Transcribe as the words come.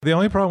The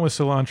only problem with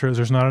cilantro is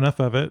there's not enough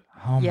of it.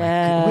 Oh my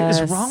God. What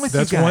is wrong with you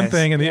guys? That's one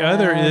thing. And the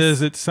other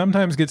is it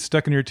sometimes gets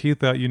stuck in your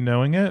teeth without you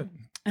knowing it.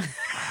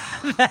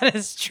 That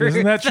is true.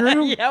 Isn't that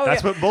true?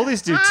 That's what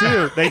bullies do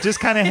too. They just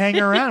kind of hang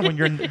around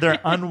when they're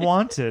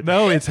unwanted.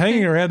 No, it's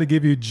hanging around to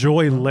give you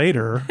joy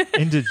later.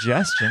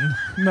 Indigestion.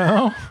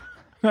 No,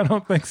 I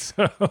don't think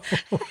so.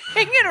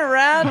 Hanging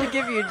around to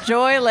give you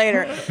joy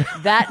later.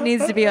 That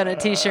needs to be on a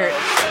t-shirt.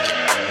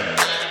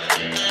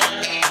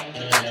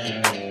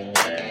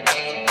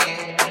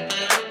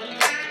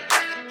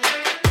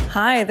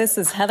 Hi, this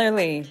is Heather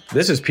Lee.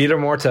 This is Peter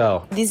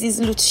Mortel. This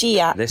is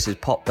Lucia. This is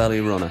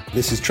Potbelly Runner.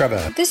 This is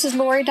Trevor. This is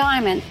Lori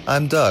Diamond.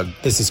 I'm Doug.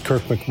 This is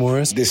Kirk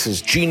McMorris. This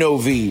is Gino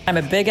V. I'm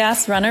a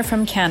big-ass runner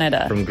from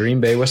Canada. From Green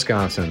Bay,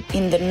 Wisconsin.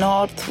 In the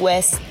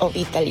northwest of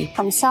Italy.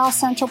 From South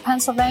Central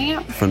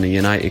Pennsylvania. From the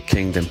United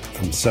Kingdom.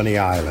 From Sunny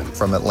Island.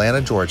 From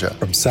Atlanta, Georgia.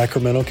 From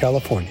Sacramento,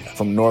 California.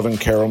 From Northern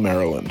Carroll,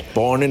 Maryland.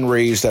 Born and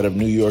raised out of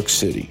New York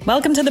City.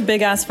 Welcome to the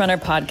Big Ass Runner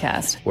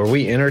podcast, where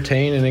we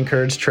entertain and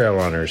encourage trail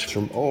runners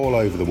from all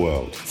over the world.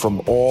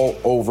 From all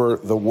over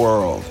the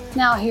world.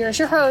 Now here's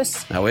your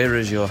host. Now here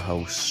is your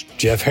host,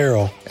 Jeff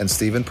Harrell and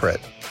Stephen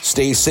Pritt.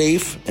 Stay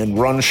safe and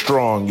run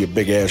strong, you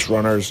big-ass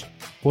runners.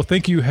 Well,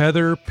 thank you,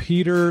 Heather,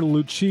 Peter,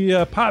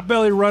 Lucia,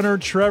 Potbelly Runner,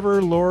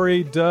 Trevor,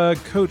 Lori, Doug,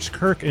 Coach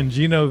Kirk, and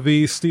Gino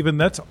V. Stephen,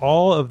 that's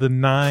all of the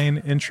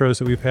 9 intros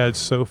that we've had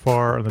so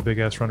far on the Big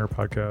Ass Runner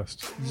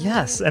podcast.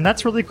 Yes, and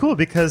that's really cool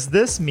because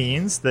this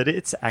means that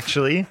it's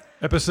actually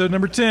episode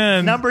number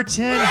 10. Number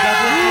 10,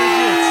 double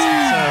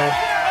digits.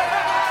 So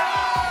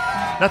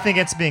nothing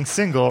against being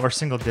single or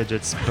single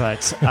digits,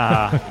 but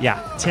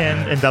yeah,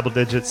 10 and double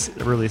digits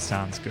really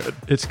sounds good.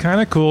 It's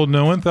kind of cool.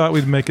 No one thought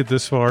we'd make it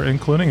this far,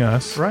 including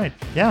us. Right.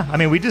 Yeah. I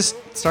mean, we just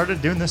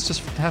started doing this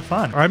just to have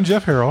fun. I'm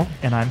Jeff Harrell.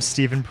 And I'm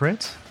Stephen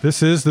Pritt.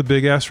 This is the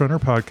Big Ass Runner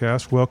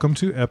podcast. Welcome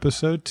to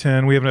episode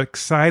 10. We have an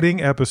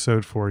exciting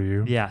episode for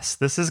you. Yes,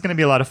 this is going to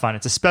be a lot of fun.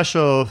 It's a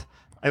special...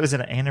 It was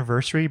an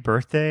anniversary,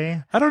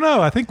 birthday. I don't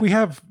know. I think we should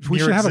have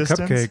a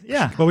cupcake.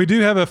 Yeah. Well, we do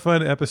have a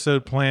fun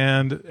episode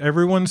planned.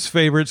 Everyone's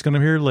favorite's going to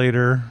hear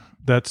later.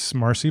 That's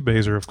Marcy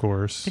Baser, of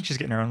course. I think she's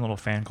getting her own little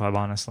fan club,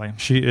 honestly.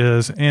 She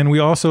is. And we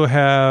also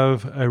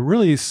have a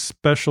really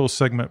special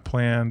segment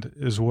planned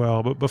as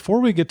well. But before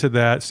we get to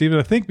that, Stephen,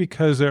 I think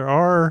because there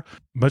are,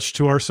 much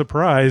to our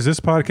surprise, this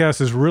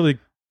podcast is really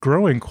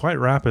growing quite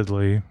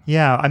rapidly.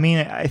 Yeah, I mean,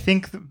 I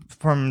think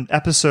from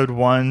episode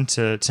 1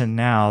 to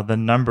now, the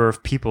number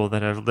of people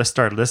that have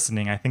started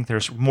listening, I think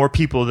there's more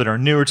people that are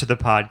newer to the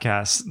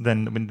podcast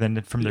than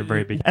from the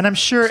very beginning. And I'm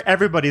sure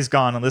everybody's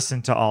gone and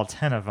listened to all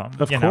 10 of them.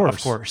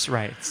 Of course,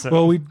 right. So.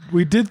 Well,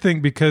 we did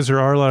think, because there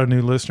are a lot of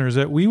new listeners,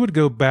 that we would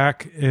go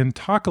back and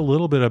talk a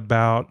little bit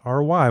about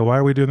our why. Why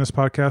are we doing this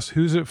podcast?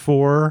 Who's it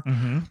for?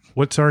 Mm-hmm.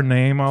 What's our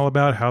name all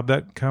about? How'd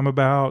that come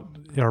about?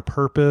 Our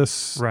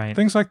purpose, right?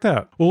 Things like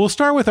that. Well, we'll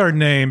start with our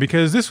name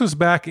because this was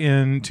back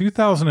in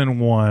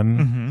 2001.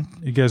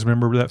 Mm-hmm. You guys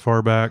remember that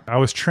far back? I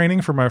was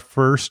training for my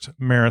first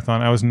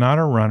marathon. I was not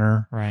a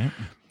runner. Right.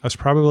 I was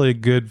probably a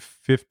good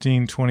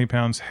 15, 20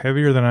 pounds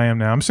heavier than I am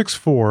now. I'm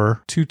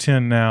 6'4",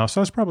 210 now. So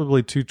I was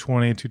probably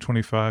 220,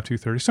 225,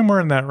 230, somewhere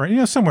in that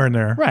range. Somewhere in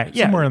there. Right.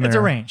 Yeah. Somewhere in there. It's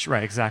a range.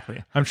 Right.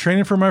 Exactly. I'm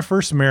training for my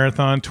first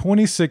marathon.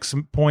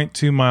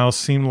 26.2 miles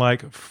seemed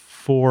like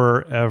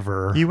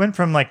forever. You went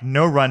from like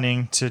no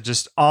running to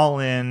just all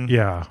in.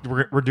 Yeah.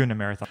 We're doing a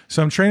marathon.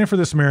 So I'm training for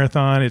this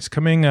marathon. It's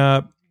coming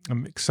up.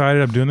 I'm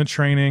excited. I'm doing the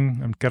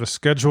training. I've got a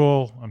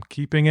schedule. I'm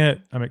keeping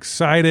it. I'm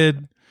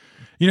excited.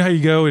 You know how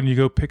you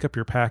go pick up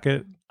your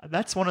packet?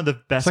 That's one of the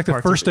best parts. It's like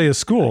parts the first day of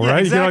school, right?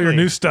 Exactly. You get all your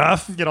new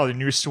stuff. You get all your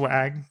new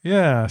swag.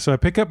 Yeah. So I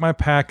pick up my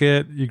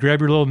packet. You grab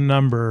your little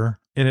number,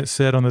 and it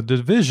said on the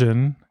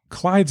division,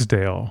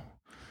 Clydesdale.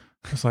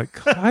 I was like,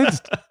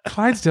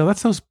 Clydesdale,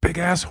 that's those big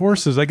ass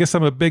horses. I guess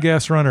I'm a big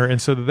ass runner.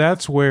 And so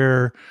that's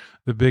where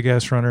the Big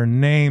Ass Runner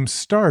name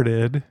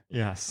started.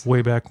 Yes.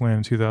 Way back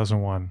when,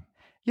 2001.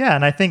 Yeah.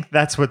 And I think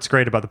that's what's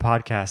great about the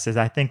podcast is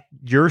I think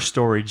your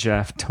story,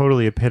 Jeff,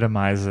 totally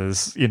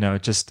epitomizes,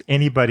 just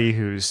anybody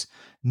who's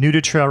new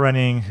to trail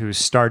running, who's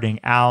starting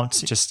out,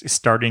 just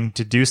starting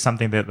to do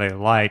something that they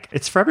like.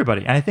 It's for everybody.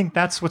 And I think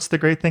that's what's the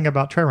great thing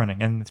about trail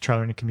running and the trail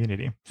running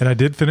community. And I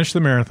did finish the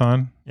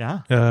marathon.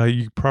 Yeah.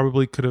 You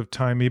probably could have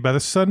timed me by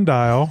the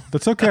sundial.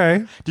 That's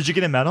okay. Did you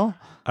get a medal?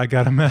 I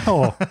got a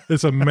medal.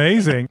 It's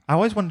amazing. I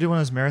always want to do one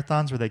of those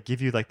marathons where they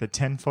give you like the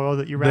tinfoil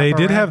that you wrap They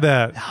around. did have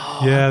that.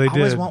 Yeah, they did. I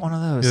always want one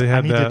of those. Yeah,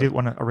 I need to do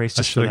a race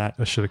just for that.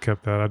 I should have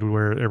kept that. I'd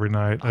wear it every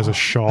night as a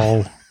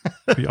shawl.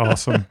 It'd be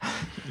awesome.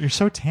 You're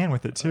so tan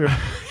with it too.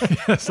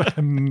 Yes,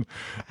 I'm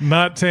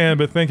not tan,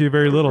 but thank you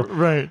very little.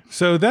 Right.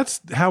 So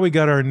that's how we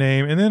got our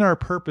name. And then our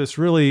purpose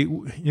really,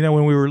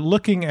 when we were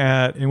looking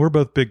at, and we're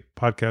both big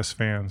podcast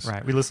fans.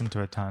 Right. We listened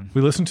to a ton.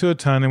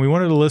 And we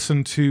wanted to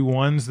listen to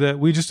ones that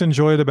we just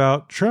enjoyed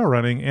about trail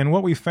running. And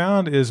what we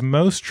found is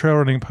most trail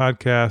running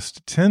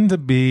podcasts tend to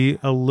be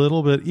a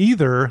little bit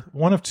either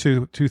one of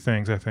two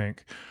things, I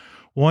think.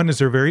 One is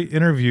they're very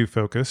interview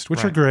focused,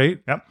 which are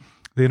great. Yep.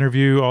 They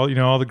interview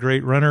all the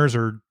great runners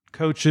or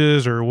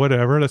coaches or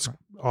whatever. That's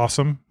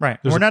awesome. Right.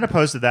 There's We're not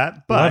opposed to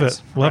that, but love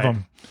it. Love right.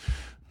 them.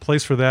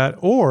 Place for that.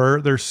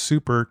 Or they're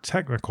super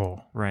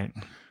technical. Right.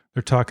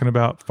 They're talking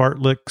about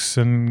fartleks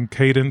and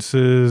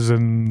cadences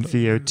and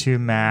VO2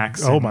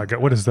 max. Oh and, my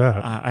God, what is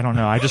that? I don't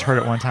know. I just heard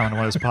it one time on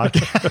one of those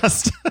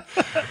podcasts.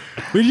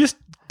 We just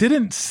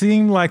didn't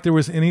seem like there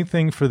was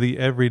anything for the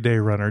everyday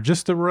runner.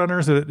 Just the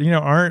runners that,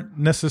 aren't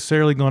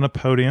necessarily going to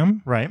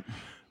podium. Right.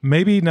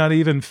 Maybe not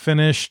even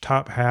finish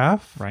top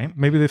half. Right.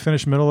 Maybe they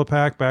finish middle of the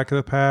pack, back of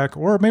the pack,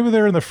 or maybe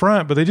they're in the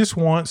front, but they just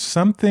want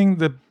something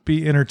to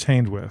be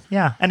entertained with.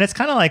 Yeah. And it's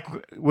kind of like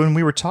when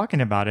we were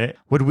talking about it,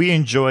 would we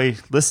enjoy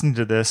listening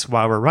to this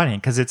while we're running?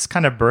 Because it's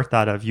kind of birthed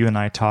out of you and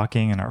I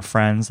talking and our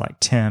friends like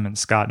Tim and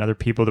Scott and other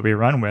people that we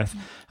run with.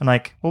 I'm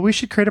like, well, we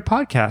should create a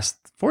podcast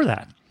for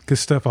that. Because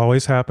stuff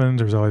always happens.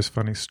 There's always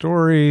funny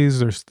stories.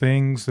 There's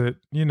things that,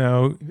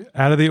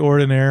 out of the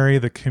ordinary.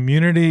 The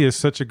community is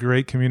such a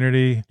great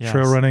community. Yes.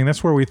 Trail running.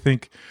 That's where we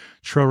think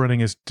trail running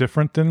is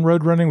different than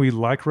road running. We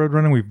like road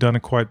running. We've done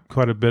quite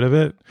a bit of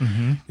it.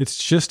 Mm-hmm. It's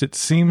just, it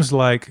seems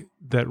like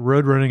that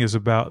road running is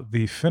about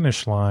the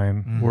finish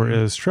line,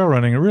 whereas trail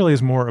running, it really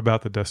is more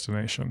about the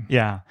destination.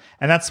 Yeah.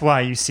 And that's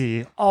why you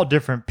see all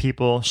different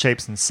people,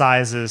 shapes and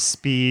sizes,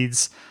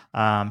 speeds.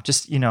 I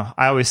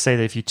always say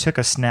that if you took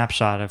a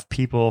snapshot of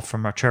people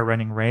from a trail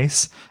running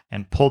race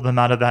and pulled them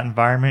out of that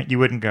environment, you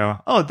wouldn't go,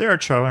 oh, they're a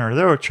trail runner,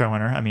 they're a trail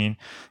runner. I mean,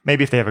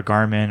 maybe if they have a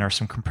Garmin or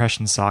some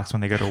compression socks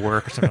when they go to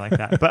work or something like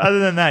that. But other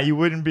than that, you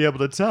wouldn't be able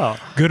to tell.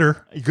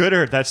 Gooder,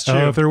 that's true.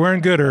 Oh, if they're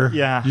wearing Gooder,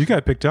 yeah. You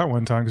got picked out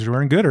one time because you're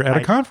wearing Gooder at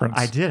a conference.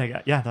 I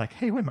did. They're like,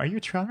 hey, wait, are you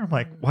a trail runner? I'm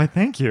like, why,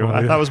 thank you. Well,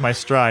 I thought it was my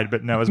stride,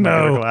 but no, it was my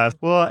other glass.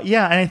 Well,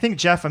 yeah. And I think,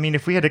 Jeff,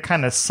 if we had to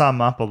kind of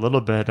sum up a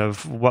little bit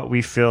of what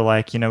we feel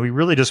like, we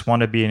really just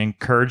want to be an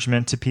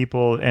encouragement to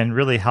people and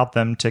really help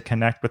them to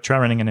connect with trail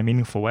running in a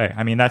meaningful way.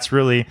 That's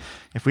really,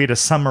 if we had to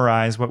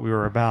summarize what we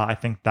were about, I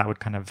think that would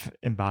kind of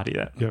embody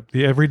it. Yep.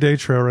 The everyday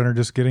trail runner,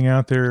 just getting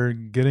out there,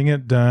 getting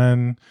it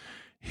done,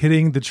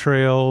 hitting the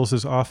trails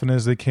as often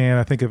as they can.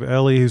 I think of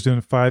Ellie, who's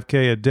doing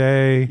 5K a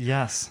day.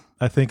 Yes.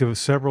 I think of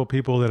several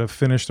people that have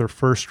finished their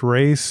first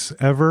race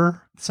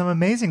ever. Some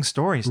amazing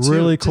stories, too.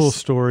 Really cool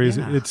stories.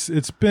 Yeah.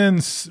 It's been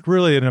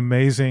really an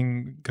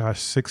amazing,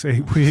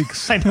 6-8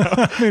 weeks. I know.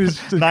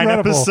 It's 9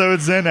 incredible.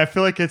 episodes in. I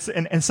feel like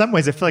in some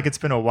ways, I feel like it's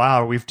been a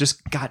while. We've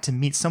just got to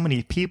meet so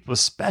many people,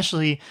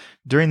 especially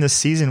during the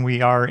season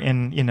we are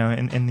in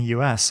the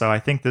US. So I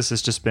think this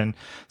has just been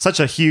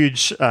such a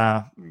huge,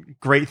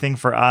 great thing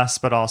for us,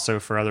 but also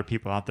for other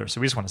people out there.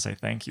 So we just want to say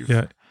thank you.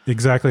 Yeah.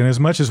 Exactly. And as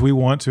much as we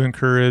want to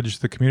encourage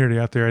the community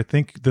out there, I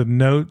think the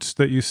notes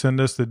that you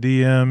send us, the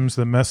DMs,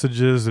 the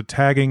messages, the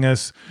tagging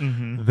us,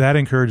 that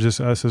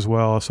encourages us as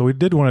well. So we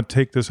did want to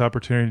take this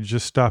opportunity to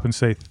just stop and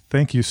say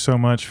thank you so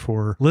much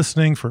for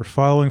listening, for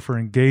following, for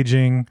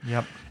engaging.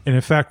 Yep. And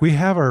in fact, we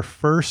have our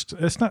first,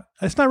 it's not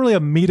really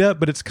a meetup,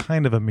 but it's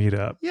kind of a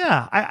meetup.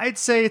 Yeah, I'd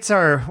say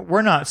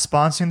we're not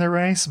sponsoring the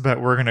race, but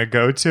we're going to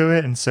go to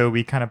it. And so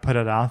we kind of put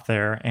it out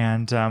there.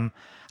 And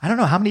I don't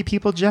know, how many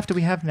people, Jeff, do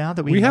we have now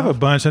that we have a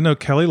bunch. I know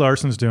Kelly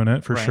Larson's doing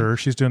it for sure.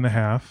 She's doing the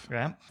half.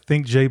 Yeah. I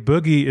think Jay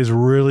Boogie is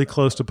really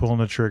close to pulling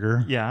the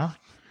trigger. Yeah.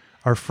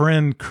 Our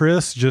friend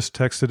Chris just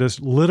texted us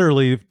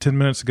literally 10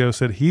 minutes ago,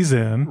 said he's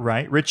in.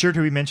 Right. Richard,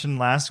 who we mentioned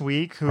last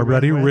week. Our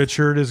buddy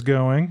Richard is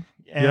going.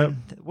 And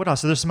what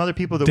else? So there's some other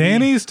people that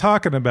Danny's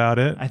talking about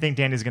it. I think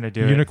Danny's going to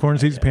do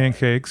Unicorns Eats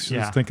Pancakes.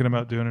 She's thinking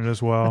about doing it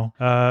as well.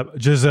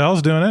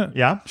 Giselle's doing it.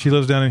 Yeah. She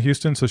lives down in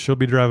Houston, so she'll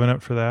be driving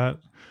up for that.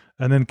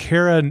 And then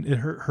Kara,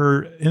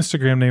 her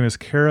Instagram name is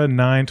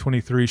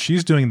Kara923.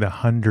 She's doing the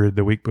 100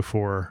 the week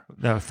before.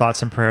 No,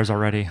 thoughts and prayers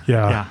already.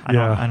 Yeah. I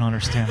don't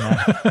understand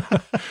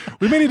that.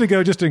 We may need to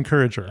go just to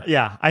encourage her.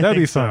 Yeah. That'd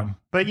be fun.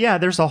 But yeah,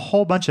 there's a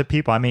whole bunch of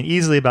people.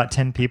 Easily about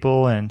 10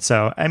 people. And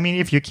so,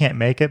 if you can't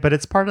make it, but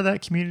it's part of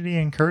that community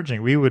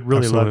encouraging. We would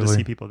really love to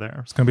see people there.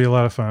 It's going to be a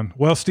lot of fun.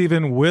 Well,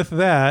 Stephen, with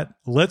that,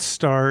 let's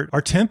start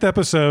our 10th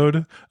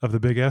episode of The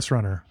Big Ass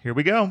Runner. Here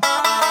we go.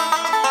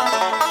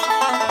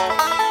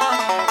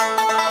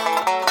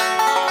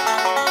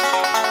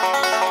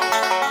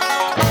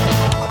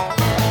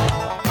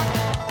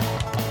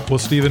 Well,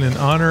 Stephen, in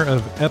honor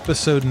of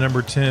episode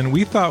number 10,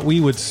 we thought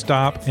we would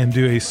stop and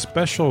do a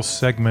special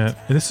segment.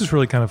 And this is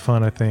really kind of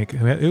fun, I think.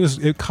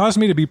 It caused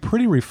me to be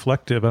pretty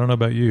reflective. I don't know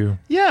about you.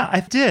 Yeah,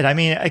 I did.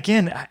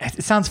 Again,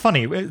 it sounds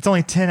funny. It's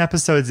only 10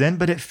 episodes in,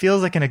 but it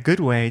feels like in a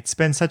good way. It's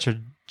been such a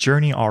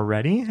journey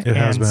already. It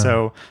has been.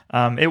 So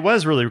it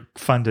was really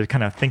fun to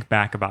kind of think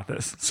back about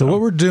this. So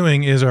what we're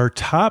doing is our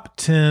top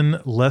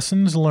 10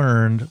 lessons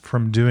learned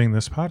from doing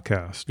this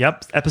podcast.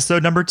 Yep.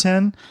 Episode number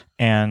 10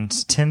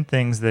 and 10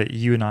 things that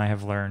you and I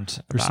have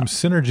learned There's about.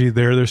 some synergy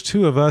there. There's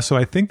 2 of us, so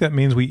I think that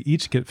means we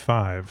each get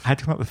 5. I had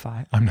to come up with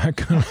 5. I'm not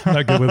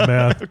good with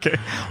math. Okay.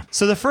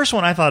 So the first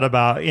one I thought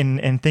about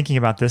in thinking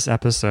about this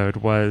episode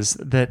was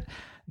that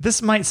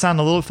this might sound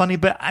a little funny,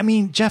 but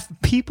Jeff,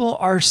 people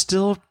are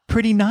still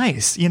pretty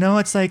nice. You know,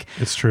 it's like,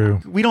 It's true.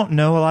 we don't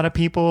know a lot of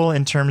people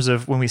in terms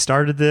of when we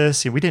started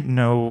this. We didn't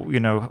know,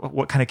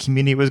 what kind of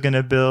community it was going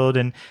to build.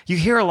 And you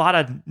hear a lot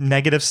of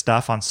negative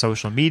stuff on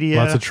social media.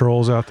 Lots of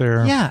trolls out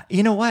there. Yeah,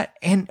 you know what?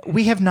 And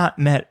we have not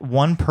met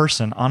one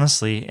person,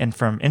 honestly, and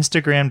from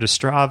Instagram to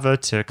Strava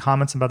to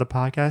comments about the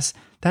podcast,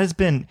 that has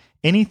been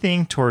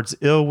anything towards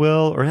ill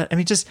will or,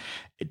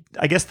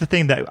 I guess the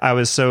thing that I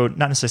was so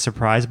not necessarily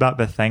surprised about,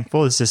 but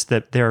thankful is just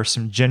that there are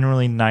some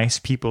generally nice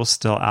people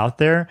still out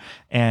there.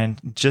 And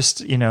just,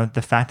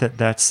 the fact that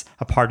that's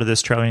a part of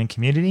this trail running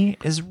community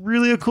is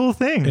really a cool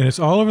thing. And it's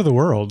all over the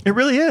world. It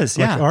really is.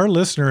 Like, Yeah. our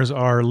listeners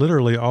are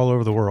literally all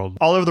over the world.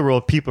 All over the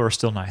world, people are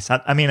still nice.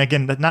 I mean,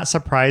 again, not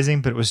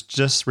surprising, but it was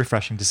just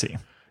refreshing to see.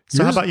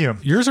 So how about you?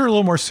 Yours are a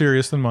little more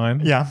serious than mine.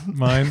 Yeah.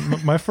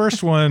 My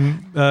first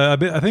one, I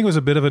think it was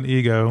a bit of an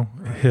ego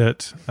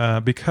hit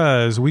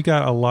because we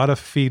got a lot of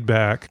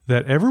feedback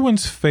that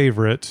everyone's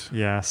favorite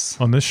Yes.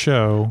 on this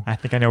show, I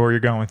think I know where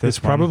you're going with this it's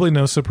probably one.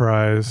 no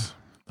surprise,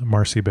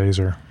 Marcy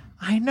Baser.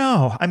 I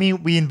know. I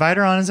mean, we invite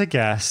her on as a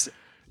guest.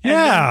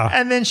 Yeah.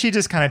 And then she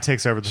just kind of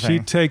takes over the She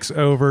thing. takes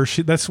over.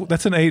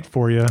 That's an 8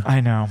 for you.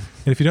 I know.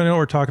 And if you don't know what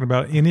we're talking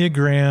about,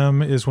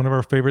 Enneagram is one of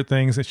our favorite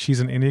things. That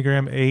she's an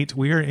Enneagram 8.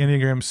 We are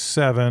Enneagram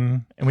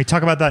 7. And we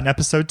talk about that in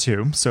episode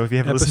 2. So if you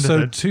haven't listened to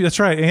Episode 2. That's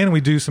right. And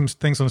we do some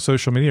things on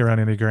social media around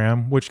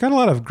Enneagram, which got a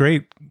lot of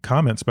great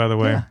comments, by the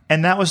way. Yeah.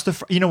 And that was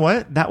you know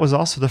what? That was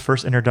also the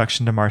first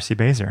introduction to Marcy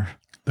Baser.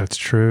 That's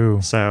true.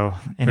 So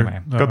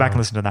anyway, go back and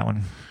listen to that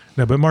one.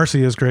 No, but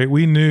Marcy is great.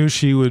 We knew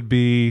she would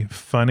be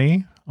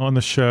funny on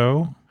the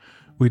show.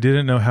 We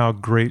didn't know how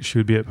great she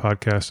would be at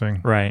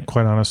podcasting. Right.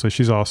 Quite honestly,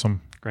 she's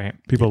awesome. Great.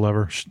 People love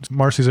her.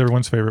 Marcy's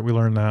everyone's favorite. We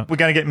learned that. We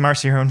got to get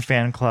Marcy her own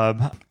fan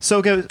club.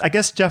 So I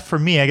guess, Jeff, for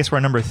me, I guess we're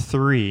at number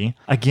 3.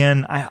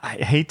 Again, I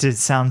hate to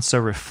sound so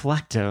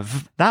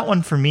reflective. That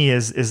one for me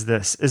is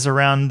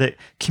around that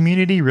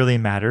community really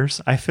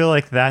matters. I feel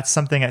like that's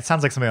something, it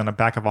sounds like something on the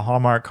back of a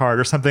Hallmark card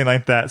or something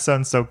like that. It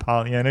sounds so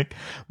Pollyannic.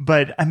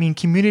 But I mean,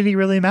 community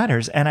really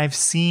matters. And I've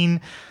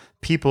seen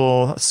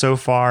people so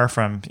far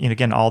from,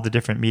 again, all the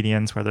different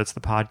mediums, whether it's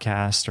the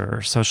podcast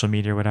or social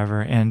media or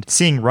whatever, and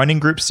seeing running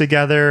groups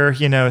together,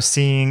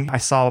 I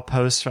saw a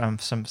post from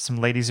some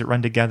ladies that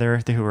run together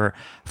who are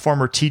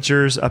former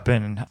teachers up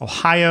in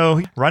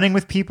Ohio, running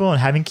with people and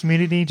having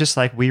community, just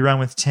like we run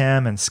with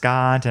Tim and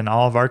Scott and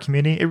all of our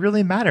community. It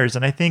really matters.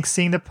 And I think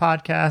seeing the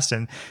podcast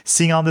and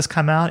seeing all this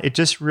come out, it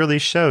just really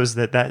shows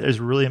that is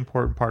a really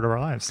important part of our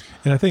lives.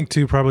 And I think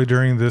too, probably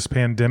during this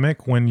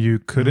pandemic when you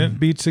couldn't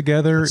be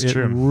together, That's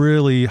true.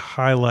 Really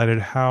highlighted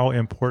how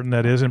important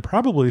that is. And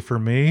probably for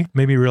me,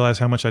 made me realize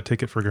how much I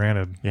take it for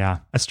granted. Yeah,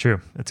 that's true.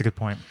 That's a good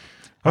point.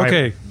 All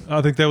Okay. right.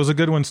 I think that was a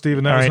good one,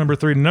 Stephen. That All was right. number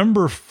 3.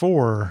 Number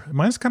 4,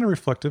 mine's kind of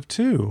reflective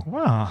too.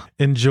 Wow.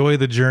 Enjoy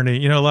the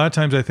journey. A lot of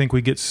times I think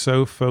we get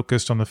so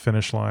focused on the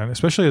finish line,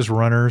 especially as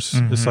runners.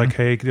 It's like,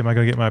 hey, am I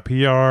going to get my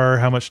PR?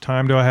 How much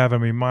time do I have? How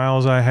many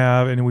miles I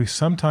have? And we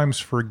sometimes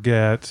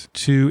forget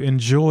to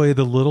enjoy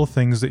the little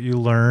things that you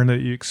learn, that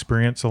you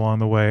experience along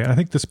the way. And I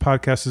think this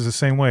podcast is the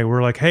same way.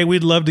 We're like, hey,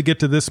 we'd love to get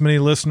to this many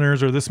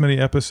listeners or this many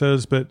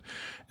episodes, but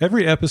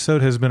every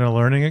episode has been a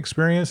learning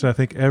experience, and I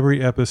think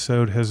every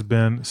episode has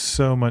been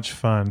so much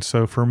fun.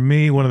 So for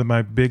me, one of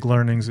my big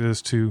learnings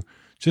is to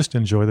just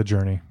enjoy the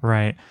journey.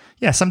 Right.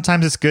 Yeah,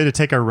 sometimes it's good to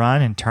take a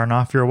run and turn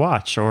off your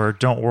watch, or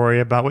don't worry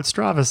about what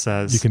Strava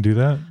says. You can do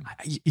that?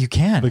 You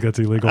can. I think that's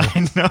illegal.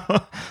 I know.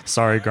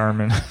 Sorry,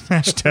 Garmin.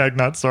 Hashtag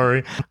not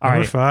sorry. All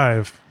Number right.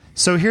 5.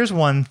 So here's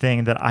one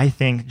thing that I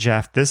think,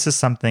 Jeff, this is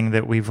something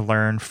that we've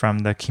learned from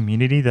the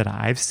community that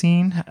I've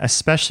seen,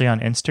 especially on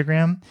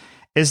Instagram,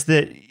 is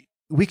that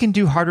we can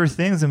do harder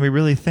things than we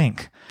really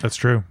think. That's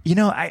true.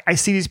 I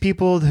see these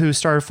people who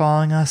started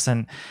following us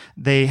and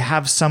they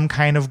have some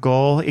kind of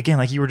goal. Again,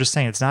 like you were just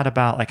saying, it's not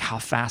about like how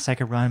fast I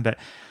could run, but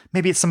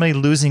maybe it's somebody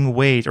losing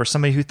weight or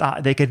somebody who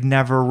thought they could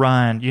never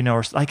run,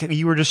 or like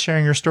you were just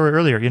sharing your story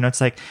earlier.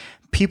 It's like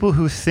people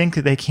who think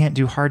that they can't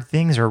do hard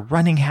things are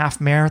running half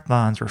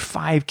marathons or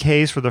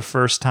 5Ks for the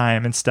first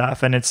time and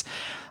stuff. And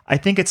I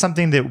think it's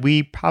something that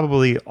we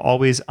probably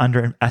always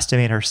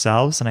underestimate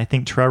ourselves. And I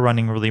think trail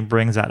running really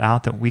brings that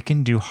out, that we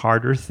can do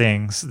harder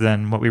things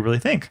than what we really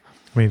think.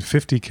 I mean,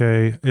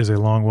 50K is a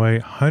long way.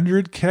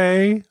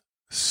 100K,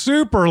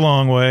 super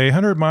long way.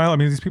 100 mile. I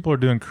mean, these people are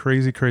doing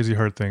crazy, crazy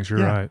hard things. You're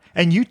right.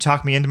 And you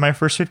talked me into my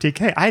first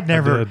 50K. I'd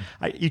never,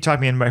 did. you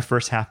talked me into my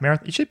first half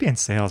marathon. You should be in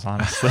sales,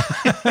 honestly.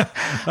 I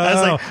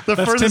was like,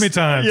 that's Timmy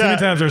Time. Timmy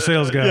Time's our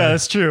sales guy. Yeah,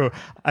 that's true.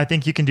 I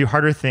think you can do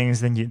harder things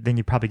than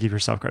you probably give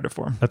yourself credit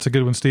for. That's a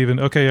good one, Stephen.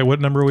 Okay,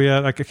 what number are we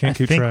at? I can't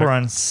keep track. I think we're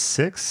on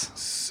 6.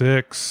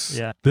 6.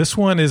 Yeah. This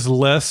one is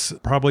less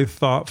probably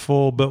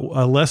thoughtful, but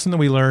a lesson that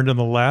we learned in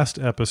the last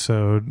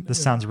episode.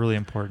 This sounds really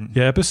important.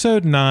 Yeah,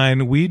 episode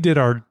 9, we did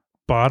our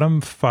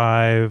bottom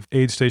 5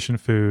 aid station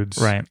foods.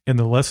 Right. And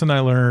the lesson I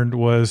learned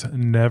was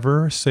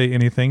never say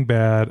anything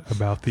bad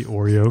about the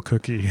Oreo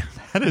cookie.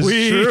 That is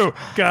we true.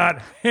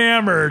 got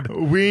hammered.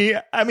 We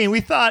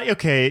thought,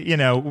 okay,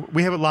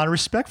 we have a lot of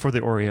respect for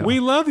the Oreo. We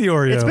love the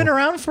Oreo. It's been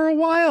around for a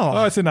while.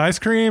 Oh, it's in ice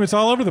cream. It's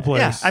all over the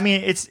place. Yeah, I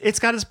mean, it's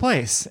got its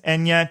place,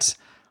 and yet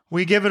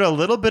we give it a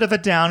little bit of a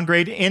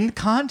downgrade in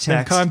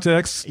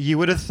context. You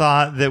would have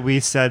thought that we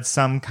said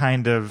some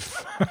kind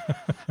of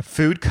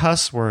food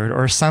cuss word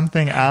or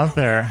something out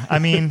there. I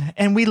mean,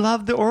 and we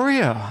love the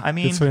Oreo. I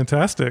mean, it's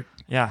fantastic.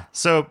 Yeah.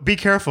 So be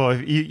careful.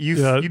 If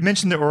you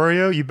mentioned the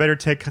Oreo, you better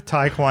take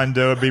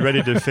Taekwondo and be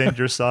ready to defend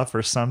yourself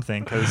or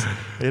something, because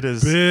it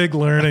is big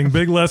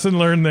lesson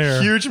learned there.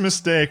 Huge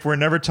mistake. We're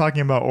never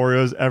talking about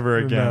Oreos ever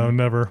again. No,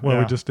 never. Well,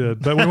 we just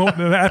did, but we won't.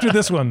 After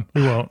this one,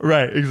 we won't.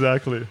 Right.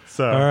 Exactly.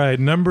 So, all right,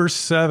 number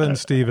 7,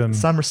 Stephen.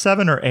 Number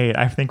 7 or 8?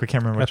 I think we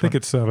can't remember. I think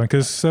it's 7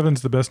 because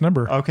 7's the best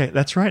number. Okay,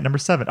 that's right. Number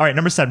 7. All right,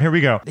 number 7. Here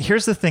we go.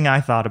 Here's the thing I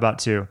thought about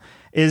too: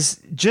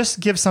 is just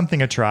give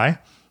something a try.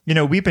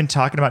 We've been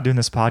talking about doing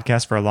this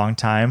podcast for a long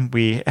time.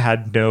 We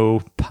had no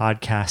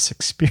podcast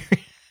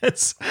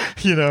experience,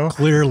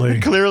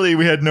 Clearly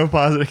we had no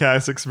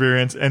podcast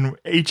experience. And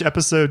each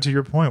episode, to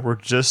your point, we're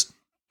just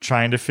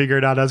trying to figure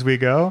it out as we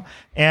go.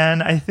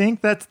 And I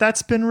think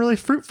that's been really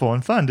fruitful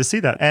and fun to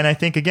see that. And I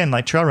think, again,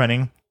 like trail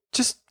running,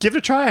 just give it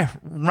a try.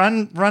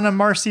 Run a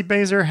Marcy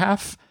Baser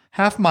half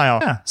mile.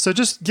 Yeah. So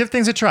just give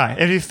things a try.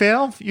 If you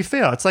fail, you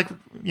fail. It's like,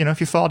 if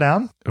you fall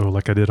down. Oh,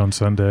 like I did on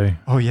Sunday.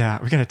 Oh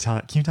yeah. We got to tell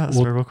it. Can you tell that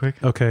story real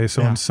quick? Okay.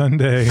 So on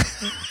Sunday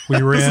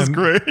we ran, this is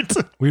great.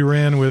 We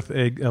ran with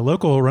a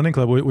local running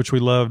club, which we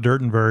love,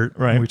 Dirt and Vert.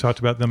 Right. And we talked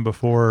about them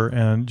before,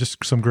 and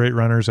just some great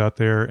runners out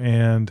there.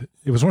 And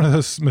it was one of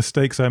those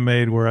mistakes I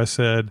made where I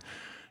said,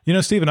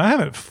 Stephen, I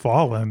haven't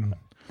fallen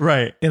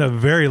in a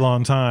very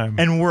long time.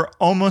 And we're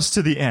almost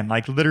to the end,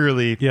 like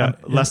literally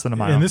less than a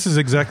mile. And this is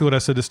exactly what I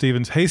said to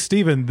Stephen. Hey,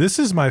 Stephen, this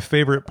is my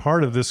favorite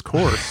part of this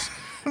course.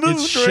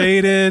 It's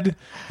shaded.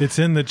 It's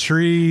in the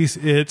trees.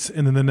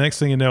 And then the next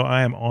thing you know,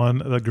 I am on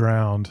the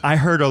ground. I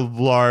heard a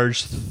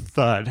large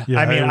thud.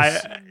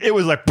 Yeah, it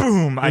was like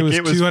boom. It was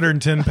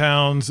 210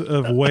 pounds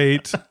of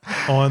weight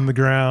on the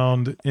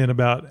ground in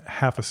about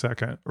half a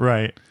second.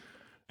 Right.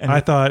 And I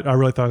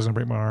really thought I was going to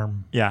break my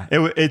arm. Yeah.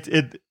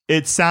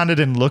 It sounded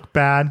and looked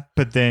bad,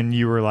 but then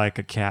you were like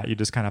a cat. You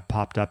just kind of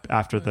popped up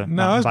after the.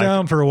 No, I was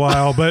down for a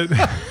while, but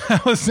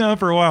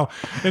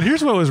And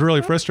here's what was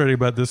really frustrating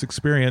about this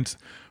experience.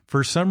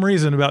 For some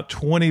reason, about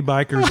 20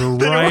 bikers were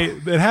right.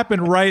 It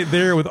happened right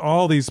there with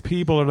all these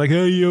people. They're like,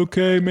 "Hey, you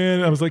okay,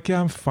 man?" I was like, "Yeah,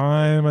 I'm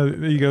fine."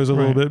 My ego's a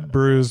little bit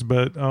bruised,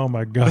 but oh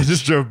my god! They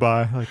just drove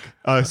by.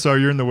 Like,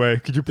 sorry, you're in the way.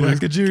 Could you please?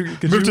 Could you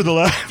move to the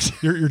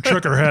left? Your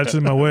trucker hat's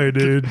in my way,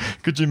 dude.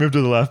 Could you move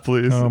to the left,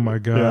 please? Oh my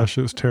gosh,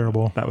 It was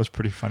terrible. That was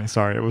pretty funny.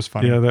 Sorry, it was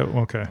funny. Yeah,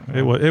 okay.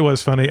 It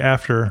was funny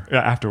after.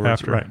 Yeah,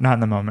 afterwards. Right, not in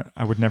the moment.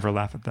 I would never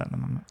laugh at that in the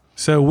moment.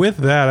 So with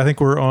that, I think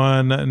we're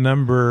on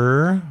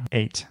number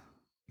 8.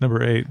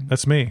 Number 8.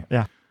 That's me.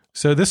 Yeah.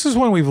 So this is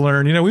one we've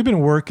learned. We've been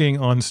working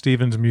on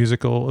Stephen's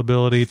musical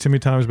ability. Timmy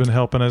Tom's been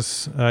helping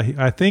us.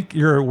 I think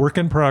you're a work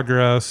in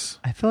progress.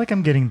 I feel like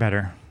I'm getting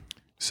better.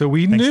 So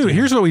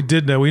here's what we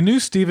did know. We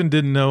knew Stephen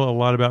didn't know a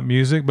lot about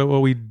music, but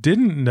what we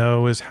didn't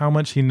know is how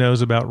much he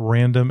knows about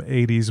random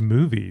 80s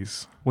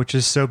movies. Which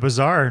is so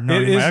bizarre,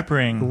 knowing my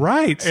upbringing.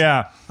 Right.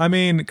 Yeah. I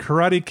mean,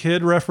 Karate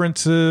Kid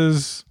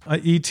references,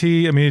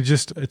 E.T. I mean,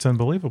 it's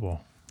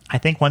unbelievable. I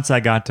think once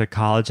I got to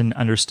college and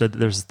understood that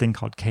there's a thing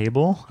called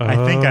cable, I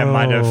think I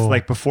might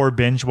have, before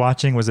binge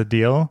watching was a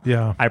deal.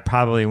 Yeah. I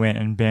probably went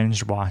and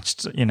binge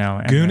watched,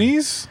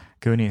 Goonies?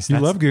 Goonies. You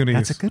love Goonies.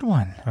 That's a good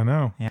one. I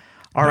know. Yeah.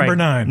 Number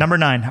 9. Number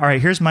 9. All right,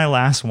 here's my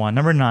last one.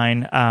 Number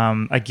 9.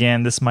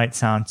 Again, this might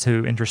sound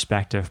too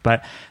introspective,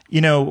 but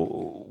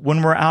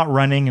when we're out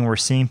running and we're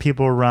seeing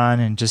people run,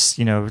 and just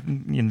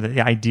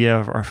the idea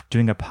of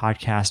doing a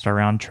podcast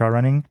around trail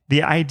running,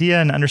 the idea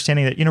and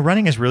understanding that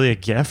running is really a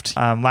gift.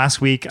 Last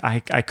week I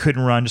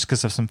couldn't run just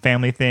because of some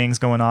family things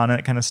going on and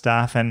that kind of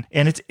stuff, and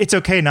it's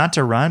okay not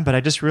to run, but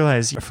I just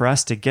realized for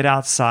us to get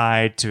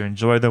outside, to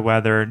enjoy the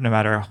weather no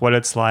matter what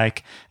it's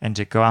like, and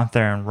to go out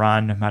there and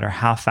run no matter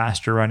how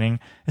fast you're running,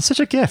 it's such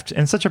a gift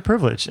and such a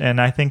privilege.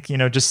 And I think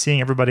just seeing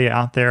everybody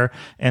out there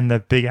in the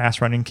big ass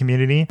running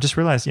community, just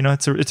realize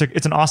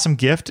it's an awesome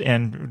gift,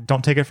 and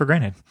don't take it for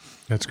granted.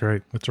 That's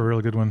great. That's a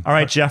really good one. All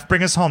right, Jeff,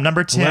 bring us home.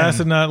 Number 10. Last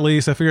but not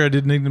least, I figured I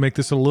did need to make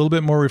this a little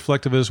bit more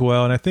reflective as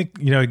well. And I think,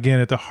 again,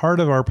 at the heart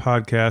of our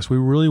podcast, we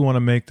really want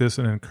to make this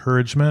an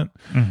encouragement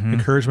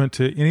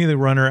to any of the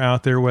runner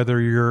out there, whether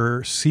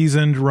you're a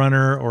seasoned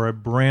runner or a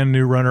brand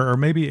new runner, or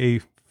maybe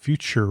a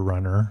future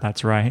runner.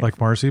 That's right. Like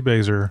Marcy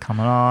Baser.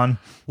 Coming on.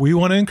 We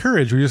want to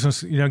encourage. We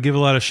just give a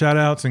lot of shout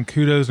outs and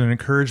kudos and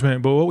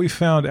encouragement. But what we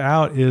found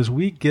out is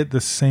we get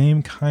the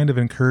same kind of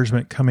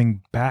encouragement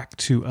coming back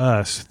to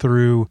us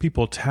through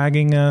people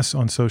tagging us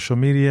on social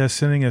media,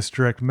 sending us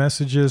direct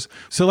messages.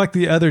 So like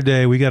the other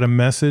day, we got a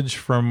message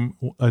from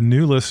a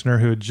new listener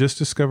who had just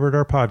discovered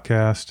our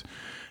podcast.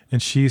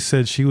 And she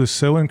said she was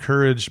so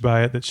encouraged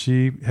by it that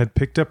she had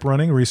picked up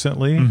running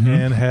recently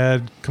and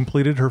had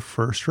completed her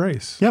first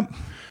race. Yep.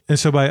 And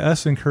so by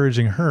us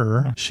encouraging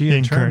her, she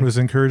in turn was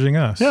encouraging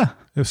us. Yeah.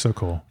 It was so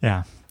cool.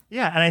 Yeah.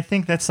 Yeah, and I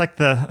think that's like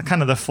the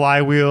kind of the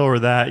flywheel or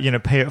that,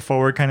 pay it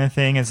forward kind of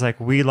thing. It's like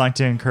we like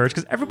to encourage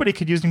because everybody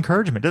could use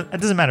encouragement.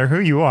 It doesn't matter who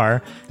you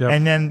are. Yep.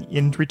 And then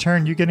in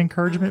return, you get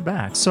encouragement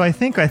back. So I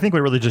think what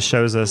really just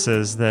shows us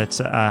is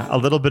that a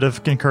little bit of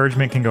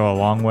encouragement can go a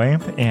long way.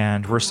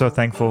 And we're so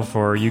thankful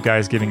for you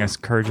guys giving us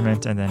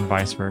encouragement and then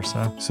vice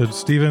versa. So,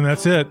 Stephen,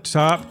 that's it.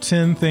 Top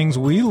 10 things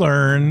we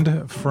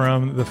learned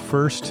from the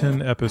first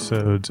 10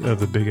 episodes of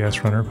the Big Ass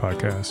Runner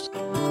podcast.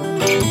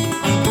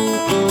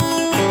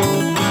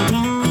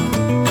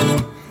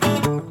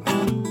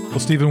 Well,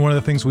 Stephen, one of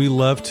the things we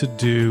love to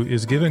do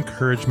is give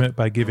encouragement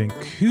by giving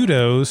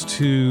kudos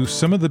to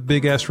some of the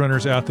big ass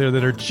runners out there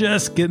that are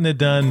just getting it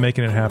done,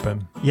 making it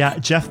happen. Yeah,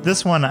 Jeff,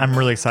 this one I'm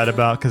really excited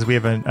about because we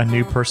have a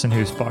new person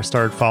who's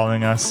started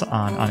following us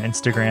on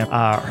Instagram.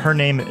 Her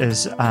name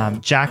is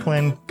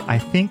Jacqueline, I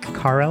think,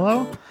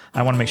 Carello.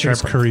 I want to make sure.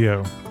 It's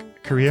Carrillo.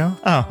 Carrillo?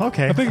 Oh,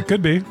 okay. I think it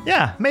could be.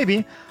 Yeah,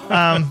 maybe.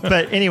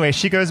 But anyway,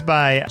 she goes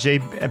by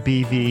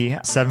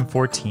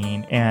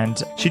JBV714,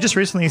 and she just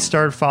recently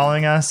started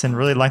following us and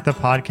really liked the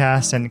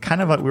podcast. And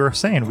kind of like we were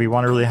saying, we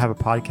want to really have a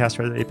podcast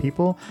for other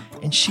people.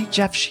 And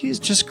she's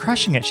just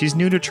crushing it. She's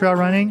new to trail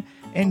running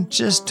and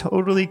just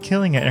totally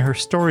killing it. And her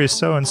story is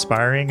so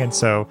inspiring. And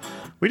so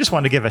we just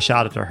wanted to give a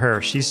shout out to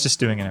her. She's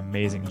just doing an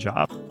amazing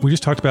job. We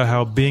just talked about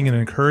how being an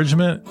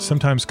encouragement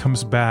sometimes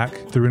comes back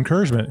through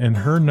encouragement. And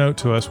her note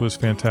to us was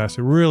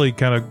fantastic. Really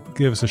kind of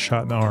gave us a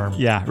shot in the arm.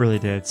 Yeah, really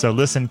did. So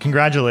listen,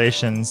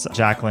 congratulations,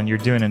 Jacqueline. You're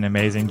doing an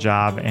amazing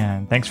job.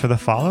 And thanks for the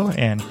follow.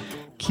 And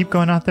keep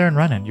going out there and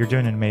running. You're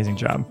doing an amazing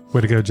job.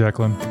 Way to go,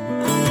 Jacqueline.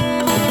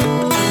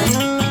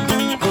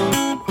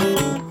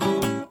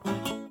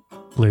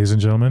 Ladies and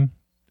gentlemen,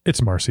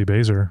 it's Marcy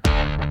Baser. Still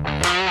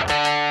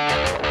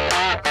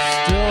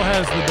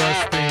has the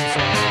best theme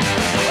song.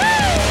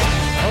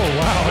 Oh,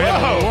 wow.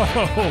 Whoa. Whoa. I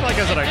feel like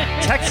I was at a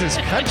Texas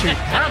country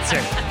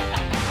concert.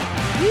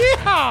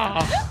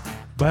 Yeah.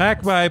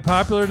 Back by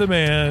popular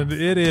demand,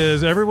 it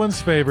is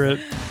everyone's favorite,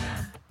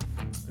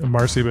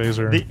 Marcy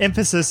Baser. The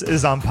emphasis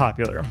is on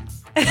popular.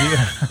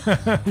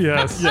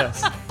 Yes.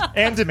 Yes.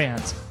 And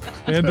demand.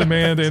 And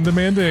demand and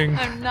demanding.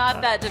 I'm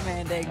not that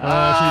demanding.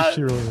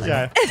 She really is.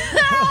 Yeah.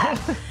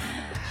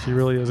 She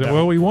really isn't.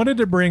 Well, we wanted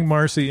to bring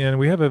Marcy in.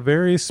 We have a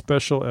very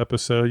special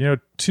episode. I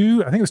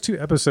think it was 2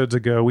 episodes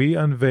ago, we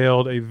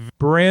unveiled a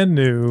brand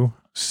new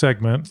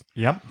segment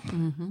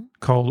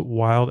called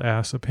Wild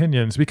Ass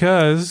Opinions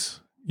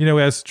because,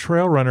 as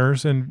trail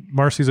runners, and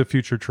Marcy's a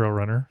future trail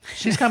runner.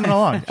 She's coming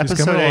along. She's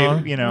Episode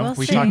coming 8, along.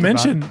 we talked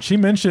about. She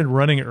mentioned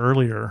running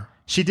earlier.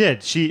 She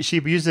did. She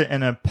used it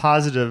in a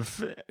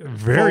positive,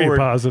 very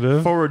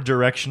positive, forward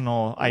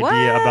directional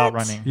idea about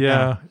running.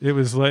 Yeah, it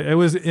was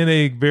in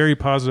a very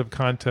positive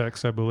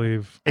context, I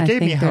believe. It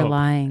gave me hope.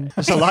 Lying.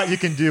 There's a lot you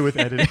can do with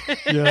editing.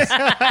 Yes,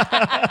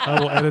 I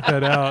will edit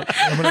that out.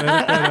 I'm going to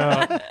edit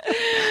that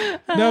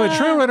out. No, at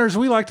trail runners,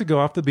 we like to go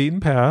off the beaten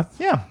path.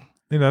 Yeah.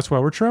 And that's why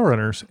we're trail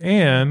runners.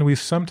 And we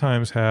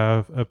sometimes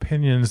have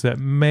opinions that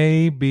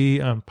may be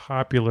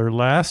unpopular.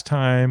 Last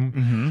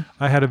time,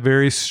 I had a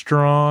very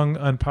strong,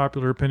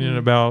 unpopular opinion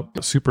about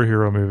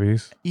superhero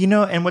movies.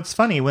 And what's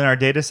funny, when our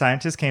data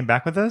scientists came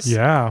back with us.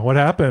 Yeah, what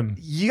happened?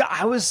 Yeah,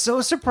 I was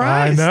so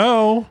surprised. I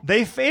know.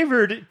 They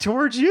favored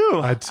towards you.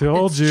 I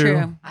told you.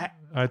 True.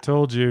 I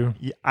told you.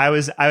 I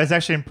was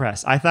actually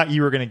impressed. I thought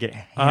you were going to get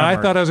hammered. I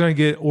thought I was going to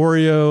get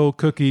Oreo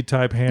cookie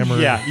type hammered.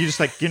 Yeah, you just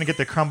going to get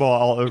the crumble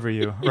all over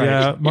you. Right?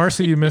 Yeah,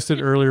 Marcy, you missed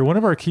it earlier. One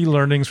of our key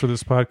learnings for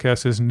this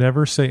podcast is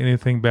never say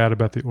anything bad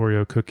about the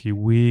Oreo cookie.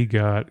 We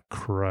got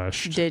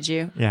crushed. Did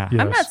you? Yeah. Yes.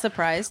 I'm not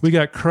surprised. We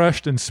got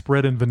crushed and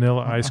spread in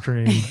vanilla ice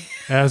cream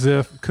as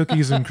if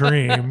cookies and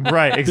cream.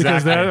 Right, exactly.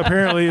 Because that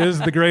apparently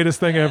is the greatest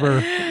thing ever.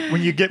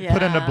 When you get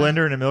put in a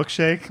blender and a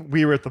milkshake,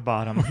 we were at the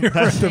bottom. We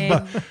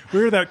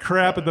were that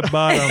crap at the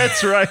bottom.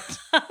 That's right.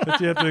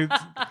 That you have to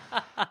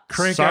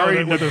crank Sorry,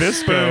 out with a Nabisco.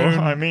 spoon.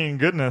 I mean,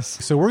 goodness.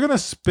 So we're going to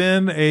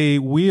spin a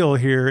wheel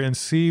here and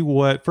see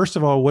first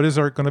of all, what is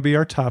going to be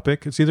our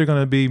topic? It's either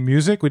going to be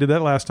music. We did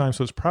that last time,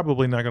 so it's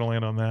probably not going to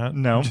land on that.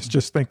 No.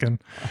 Just thinking.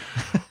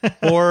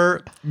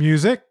 Or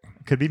music.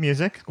 Could be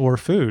music. Or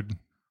food.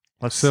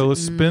 Let's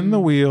spin the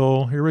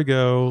wheel. Here we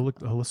go.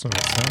 Listen to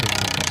that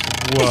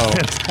sound. Whoa.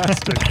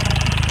 Fantastic.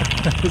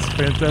 That is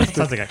fantastic.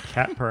 Sounds like a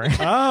cat purring.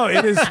 Oh,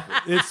 it is.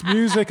 It's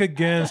music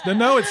against.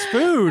 No, it's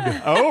food.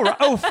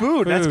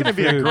 Food. That's going to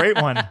be a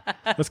great one.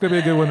 That's going to be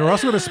a good one. We're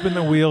also going to spin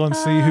the wheel and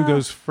see who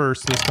goes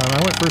first this time.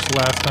 I went first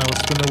last time. Let's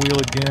spin the wheel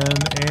again,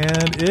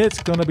 and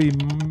it's going to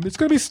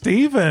be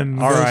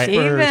Steven. All right.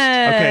 Steven.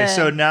 Okay,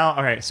 so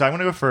now, so I'm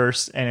going to go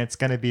first, and it's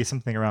going to be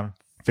something around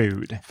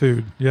food.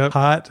 Food. Yep.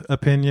 Hot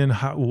opinion.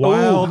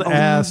 Wild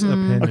ass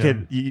opinion.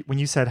 Okay, when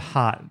you said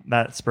hot,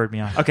 that spurred me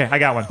on. Okay, I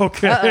got one.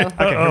 Okay.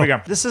 Okay, here we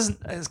go. This is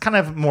it's kind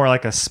of more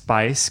like a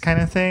spice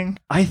kind of thing.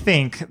 I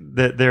think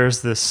that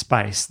there's this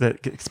spice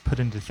that gets put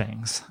into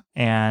things.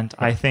 And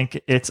I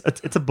think it's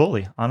a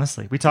bully,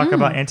 honestly. We talk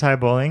about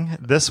anti-bullying.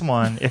 This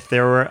one, if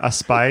there were a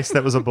spice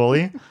that was a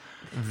bully,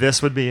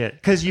 this would be it.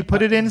 Because you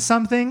put it in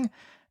something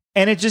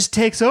and it just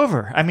takes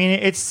over. I mean,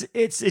 it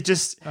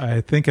just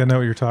I think I know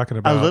what you're talking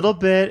about. a little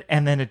bit,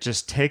 and then it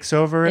just takes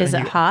over. Is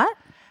it hot?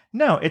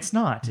 No, it's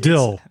not.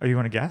 Dill. Oh, you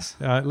want to guess?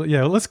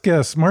 Yeah, let's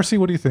guess. Marcy,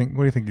 what do you think? What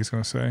do you think he's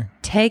going to say?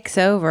 Takes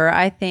over.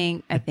 I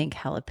think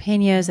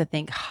jalapenos. I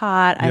think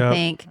hot. Yep. I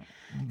think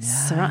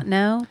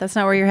no, that's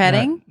not where you're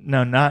heading.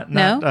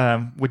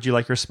 No. Would you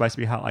like your spice to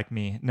be hot like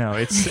me? No,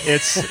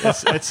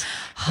 it's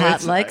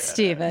Hot like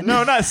Steven.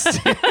 No, not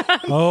Steven.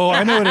 Oh,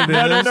 I know what it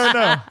is.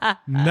 No.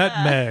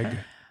 Nutmeg.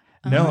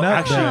 No, Nutmeg.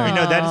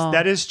 actually,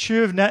 that is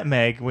true of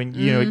nutmeg. When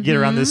you get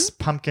around this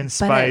pumpkin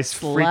spice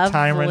freak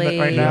time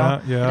right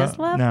now. Yeah. It's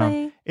lovely.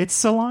 No,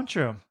 it's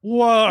cilantro.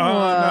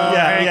 Whoa.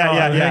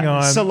 Yeah. Hang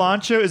on.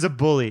 Cilantro is a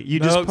bully. You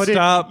just put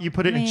stop. it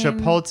in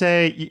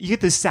chipotle. You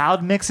get the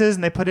salad mixes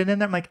and they put it in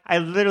there. I'm like, I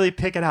literally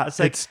pick it out. It's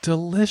like It's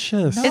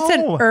delicious. No. It's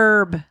an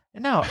herb.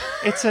 No,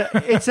 it's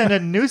a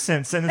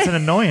nuisance and it's an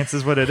annoyance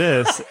is what it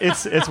is.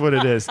 It's what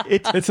it is.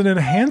 It's an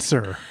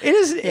enhancer. It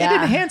is. Yeah.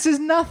 It enhances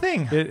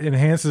nothing. It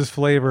enhances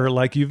flavor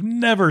like you've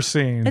never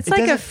seen. It's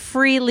like a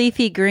free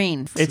leafy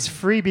green. It's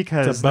free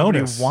because It's a nobody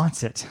bonus.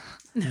 wants it.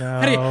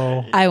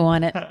 no. I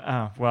want it.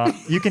 Oh, well,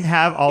 you can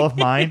have all of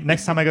mine.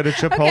 Next time I go to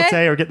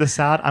Chipotle or get the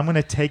salad, I'm going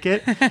to take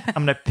it.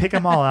 I'm going to pick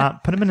them all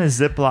out, put them in a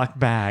Ziploc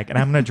bag, and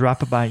I'm going to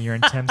drop it by your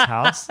and Tim's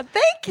house.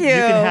 Thank you. You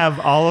can have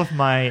all of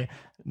my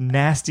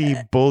nasty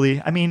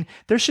bully. I mean,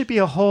 there should be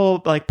a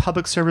whole like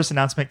public service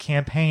announcement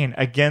campaign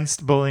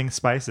against bullying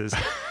spices.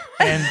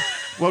 And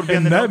what would be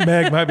on And the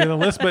nutmeg might be on the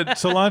list, but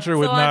cilantro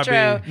would not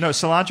Cilantro. be. No,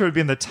 cilantro would be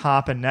in the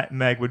top, and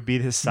nutmeg would be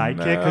his sidekick.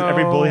 Because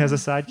every bully has a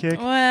sidekick.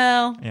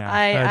 Well, Yeah.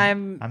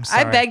 I'm I'm I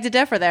sorry. beg to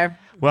differ there.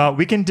 Well,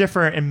 we can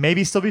differ and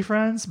maybe still be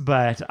friends,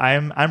 but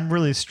I'm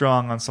really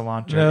strong on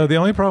cilantro. No, the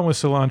only problem with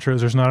cilantro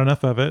is there's not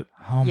enough of it.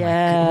 Oh my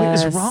god, what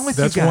is Yes. wrong with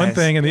That's you guys? one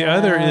thing. And the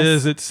other Yes.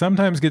 is it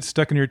sometimes gets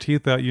stuck in your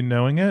teeth without you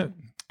knowing it.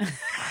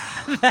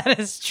 That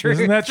is true.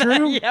 Isn't that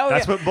true? Yeah,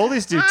 That's what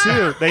bullies do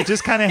too. They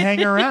just kind of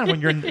hang around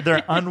when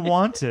they're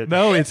unwanted.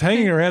 No, it's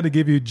hanging around to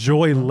give you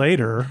joy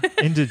later.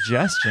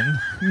 Indigestion.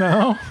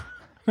 No,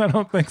 I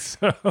don't think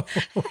so.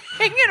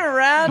 hanging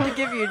around to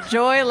give you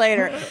joy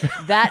later.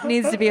 That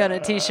needs to be on a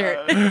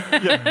t-shirt.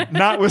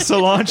 Not with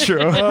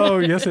cilantro. Oh,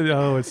 yes.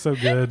 It's so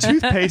good.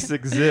 Toothpaste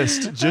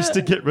exists just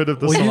to get rid of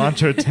the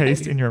cilantro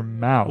taste in your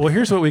mouth. Well,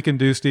 here's what we can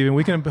do, Steven.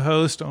 We can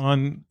post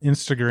on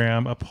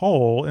Instagram a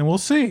poll and we'll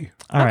see.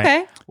 All right.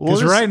 Okay.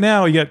 Because right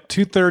now, you got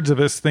 2/3 of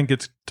us think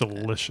it's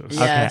delicious.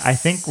 Yeah. Yes. Okay, I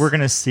think we're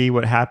gonna see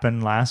what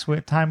happened last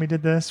time we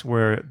did this,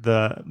 where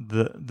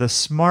the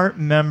smart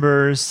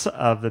members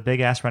of the Big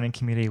Ass Running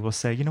community will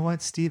say, you know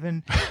what,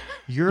 Steven,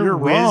 your You're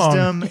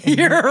wrong. wisdom,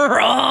 You're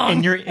wrong.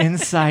 and your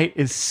insight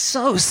is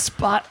so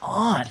spot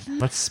on.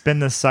 Let's spin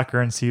this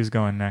sucker and see who's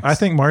going next. I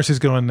think Marcy's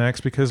going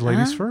next because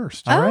ladies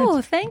first.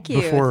 Oh, thank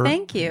you.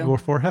 Thank you.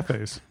 Before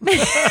Hefes.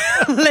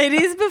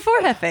 Ladies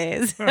before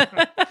Hefes.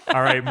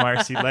 All right,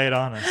 Marcy, lay it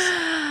on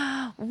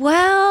us.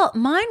 Well,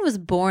 mine was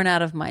born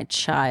out of my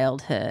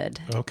childhood.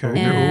 Okay.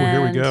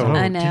 Here we go. And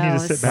I Do you know. need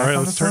to sit back All right,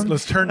 on let's this one?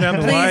 let's turn down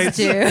the Please lights.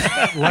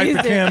 do. Light Please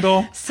the do.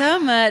 candle. So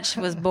much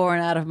was born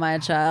out of my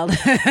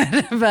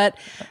childhood. But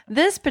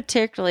this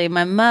particularly,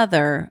 my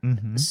mother,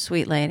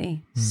 sweet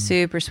lady,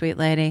 super sweet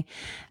lady,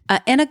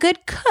 and a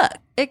good cook,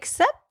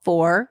 except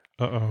for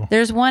Uh-oh.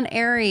 there's one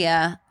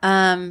area,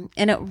 and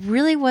it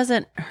really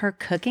wasn't her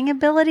cooking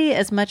ability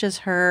as much as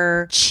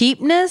her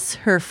cheapness,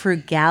 her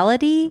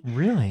frugality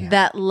Really?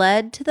 that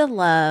led to the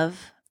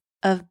love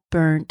of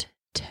burnt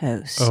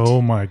toast.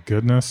 Oh, my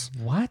goodness.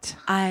 What?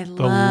 I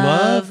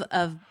love- love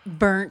of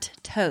burnt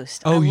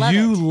toast. Oh, I love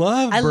you it.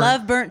 love I burnt-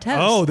 love burnt toast.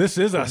 Oh, this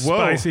is a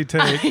spicy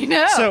take. I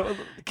know. So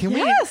can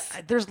Yes.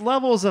 we? There's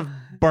levels of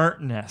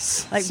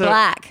burntness, like So-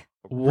 black.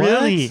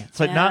 Really? What?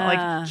 So not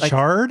Yeah. like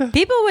Chard?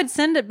 People would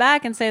send it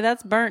back and say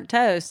that's burnt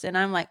toast, and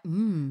I'm like,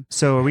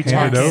 So are we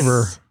Hand it talking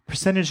over.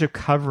 percentage of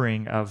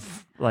covering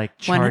of like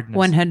charredness?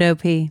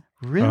 100p.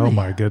 Really? Oh,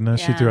 my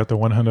goodness. She Yeah. threw out the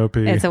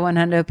 100p. It's a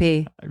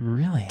 100p.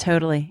 Really?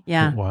 Totally.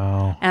 Yeah.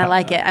 Wow. And I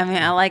like it. I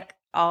mean, I like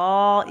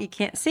all you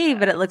can't see,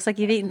 but it looks like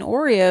you've eaten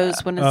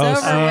Oreos when it's over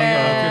see, with.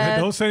 okay.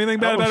 Don't say anything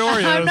bad about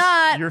Oreos. I'm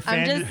not. Your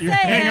I'm just your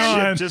saying. Hang on.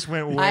 fanship just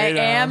went way I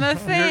down. am a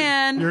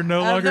fan. You're no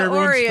of longer the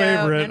everyone's Oreo.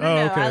 favorite. No, Oh,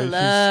 no. okay. I She's-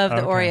 love the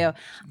okay. Oreo.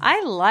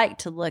 I like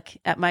to look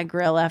at my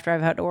grill after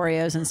I've had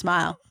Oreos and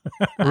smile.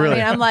 Really? I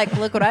mean, I'm like,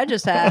 look what I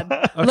just had.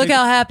 Look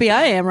how happy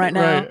I am right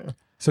now. Right.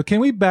 So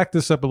can we back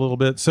this up a little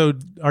bit? So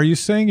are you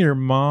saying your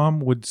mom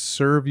would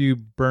serve you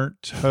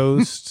burnt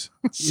toast?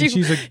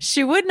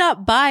 She would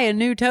not buy a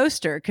new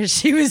toaster because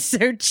she was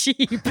so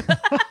cheap.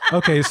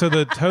 Okay, so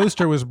the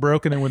toaster was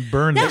broken and would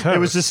burn the toast. It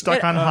was just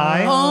stuck on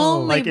high,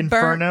 Only like burnt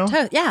Inferno.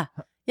 toast. Yeah.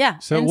 Yeah.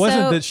 So it And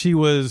wasn't that she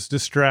was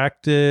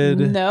distracted.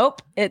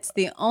 Nope. It's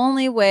the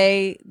only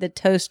way the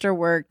toaster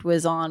worked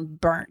was on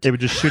burnt. They would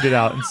just shoot it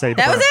out and say,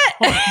 That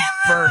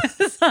burnt. was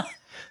it. on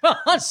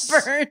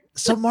burnt.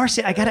 So,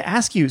 Marcy, I got to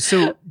ask you.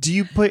 So, do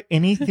you put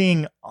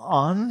anything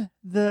on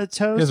the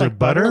toast? Is there A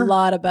butter?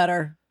 lot of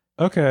butter.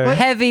 Okay.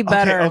 Heavy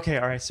butter. Okay.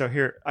 All right. So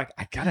here, I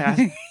got to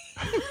ask.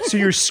 So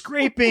you're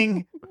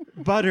scraping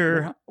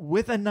butter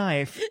with a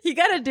knife. You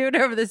got to do it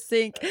over the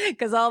sink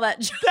because all that.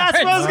 That's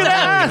what I was going to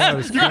that ask.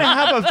 was You're going to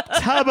have a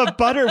tub of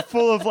butter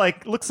full of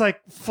looks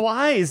like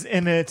flies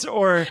in it,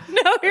 or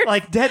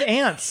like dead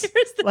ants.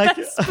 Here's the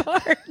best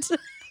part.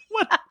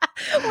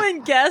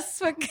 When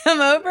guests would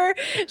come over,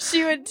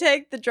 she would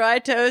take the dry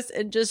toast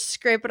and just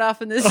scrape it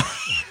off in this.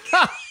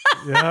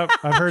 Yep,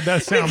 I've heard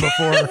that sound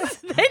before.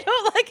 They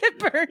don't like it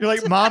burnt. You're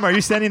like, Mom, are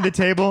you setting the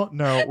table?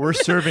 No, we're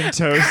serving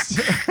toast.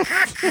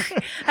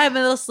 I have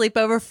my little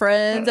sleepover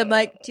friends. I'm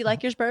like, do you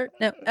like yours burnt?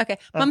 No. Okay.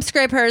 Mom,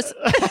 scrape hers.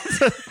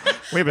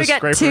 We have a We got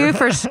scraper. 2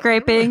 for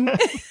scraping.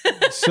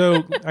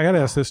 So I got to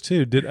ask this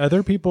too. Did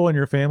other people in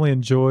your family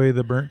enjoy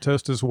the burnt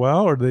toast as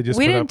well, or did they just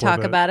We put didn't up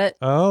with talk about it.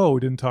 Oh, we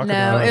didn't talk No,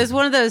 about it. it was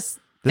one of those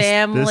This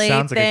family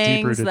sounds like a things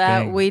deep-rooted that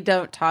thing. we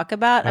don't talk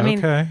about. I mean,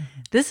 Okay.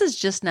 this is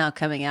just now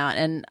coming out,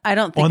 and I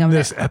don't think On I'm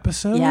this gonna,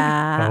 episode?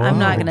 Yeah, I'm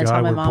not going to tell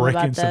God, my we're mom about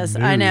breaking some this.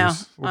 I know.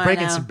 news. We're I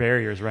breaking know. some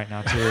barriers right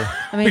now, too.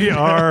 I mean, We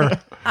are.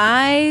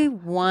 I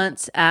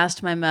once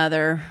asked my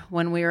mother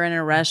when we were in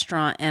a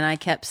restaurant and I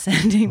kept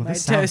sending my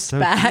this sounds toast so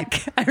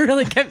back. I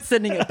really kept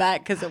sending it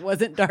back because it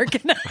was't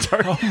dark enough.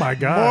 Oh my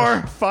God.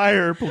 More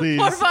fire, please.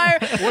 More fire.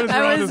 What is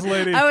wrong with this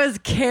lady? I was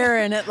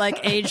Karen at like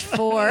age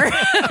 4.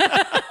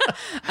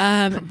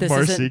 This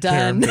Marcy isn't Karen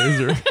done.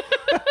 Baser.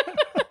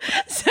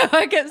 So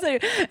I kept saying,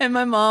 and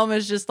my mom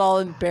was just all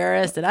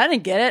embarrassed, and I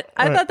didn't get it.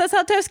 I thought that's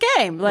how toast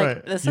came. Like,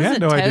 Right. this You had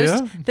isn't no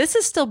toast. idea? This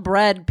is still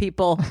bread,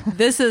 people.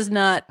 This is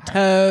not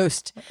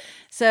toast.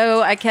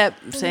 So I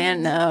kept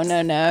saying, no.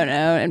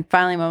 And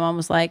finally, my mom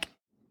was like,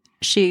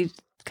 she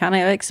kind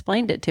of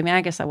explained it to me.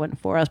 I guess I wasn't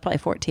 4. I was probably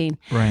 14.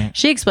 Right.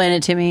 She explained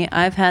it to me.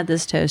 I've had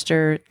this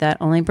toaster that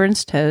only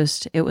burns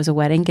toast. It was a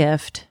wedding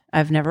gift.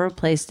 I've never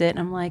replaced it. And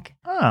I'm like,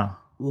 Oh.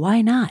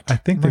 why not? I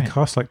think they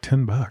cost like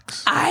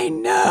 $10. I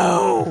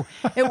know.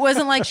 It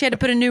wasn't like she had to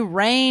put a new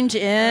range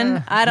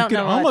in. I don't You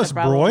know. can what almost the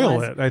problem broil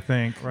was. it, I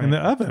think, in the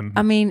oven.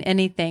 I mean,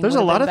 anything. There's a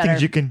would've lot been of things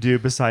better. you can do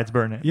besides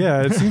burn it.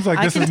 Yeah, it seems like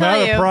I this can is not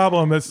tell a you,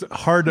 problem that's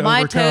hard to My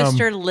overcome.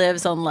 toaster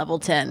lives on level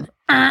 10.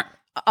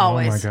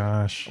 Always. Oh my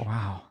gosh.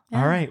 Wow.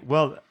 All right.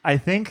 Well, I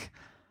think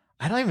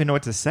I don't even know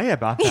what to say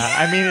about that.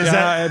 I mean, is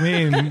that? I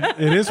mean,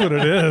 it is what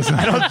it is.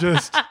 I don't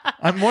just.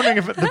 I'm wondering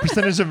if the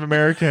percentage of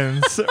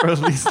Americans, or at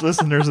least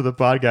listeners of the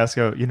podcast,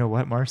 go, you know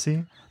what,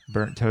 Marcy?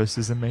 Burnt toast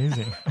is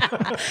amazing.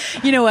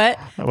 You know what?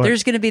 What?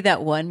 There's going to be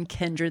that one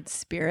kindred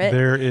spirit.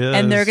 There is.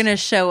 And they're going to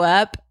show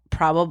up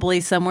probably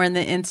somewhere in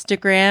the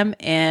Instagram,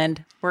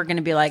 and we're going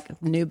to be like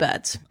new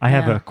buds. I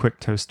have Yeah. a quick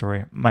toast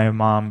story. My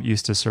mom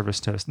used to serve us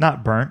toast,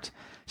 not burnt.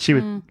 She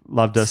would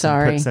loved us and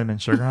Sorry. put cinnamon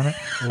sugar on it.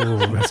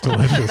 Oh, that's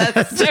delicious.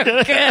 That's so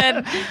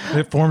good.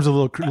 It forms a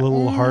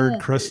little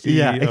hard, crusty.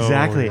 Yeah,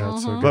 exactly. Oh,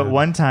 that's so But good.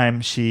 one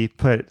time she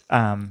put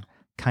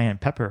cayenne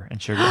pepper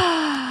and sugar.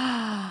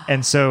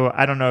 And so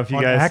I don't know if you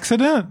On guys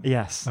accident?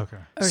 Yes. Okay.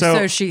 Or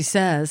so she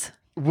says.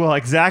 Well,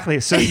 exactly.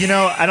 So,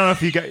 I don't know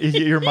if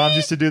your mom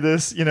used to do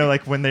this,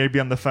 like when they'd be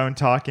on the phone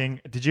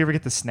talking. Did you ever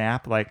get the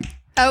snap? Like,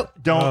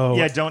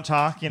 don't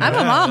talk. I'm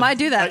a mom. I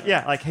do that.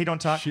 Like, hey,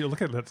 don't talk.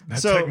 Look at that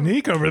So-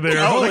 technique over there.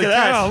 Oh, Holy look at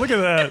that. cow, look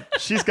at that.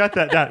 She's got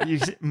that down.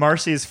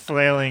 Marcy is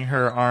flailing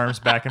her arms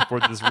back and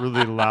forth with this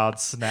really loud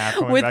snap.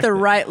 going With back the to-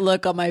 right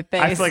look on my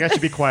face. I feel like I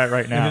should be quiet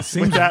right now And it with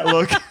seems- that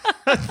look.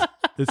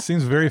 It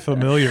seems very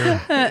familiar.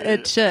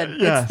 It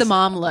should. Yes. It's the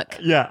mom look.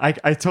 Yeah, I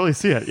totally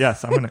see it.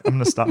 Yes, I'm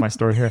gonna stop my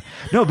story here.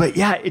 No, but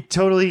yeah, it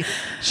totally.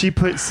 She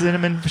put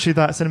cinnamon. She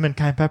thought cinnamon,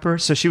 cayenne pepper.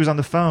 So she was on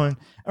the phone,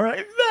 and we're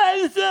like,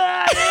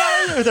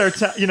 with her,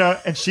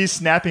 and she's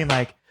snapping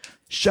like,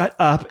 "Shut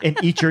up and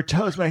eat your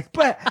toast." I'm like,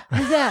 but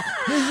I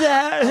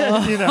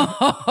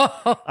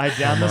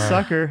downed the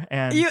sucker,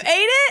 and You ate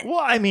it? well,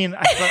 I mean,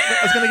 I thought I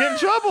was gonna get in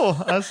trouble.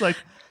 I was like,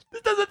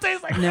 this doesn't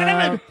taste like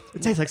cinnamon.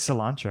 It tastes like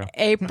cilantro.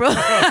 April.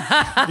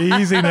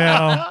 Easy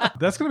now.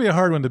 That's going to be a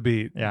hard one to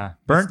beat. Yeah,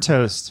 burnt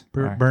toast.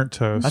 All right. Burnt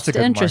toast. That's a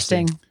good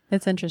Interesting. Marcy.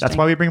 It's interesting. That's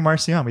why we bring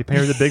Marcy on. We pay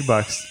her the big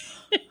bucks.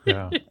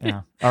 Yeah.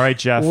 Yeah. All right,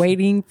 Jeff.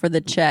 Waiting for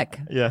the check.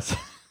 Yes.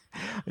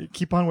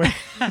 Keep on waiting.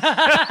 Waiting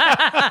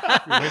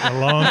a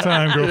long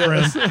time,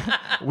 girlfriend.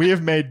 We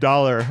have made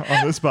dollar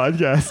on this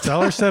podcast.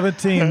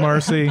 $1.17,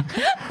 Marcy.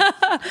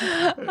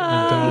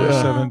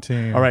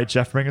 $1.17. All right,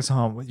 Jeff, bring us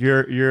home.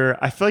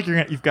 I feel like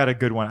you've got a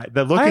good one.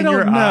 The look I in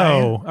your don't eye.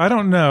 know. I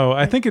don't know.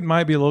 I think it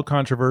might be a little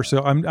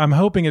controversial. I'm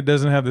hoping it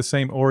doesn't have the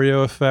same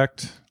Oreo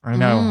effect. I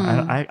know.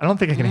 I don't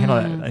think I can handle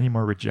any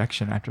more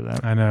rejection after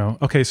that. I know.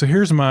 Okay, so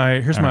here's my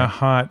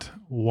hot,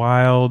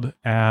 wild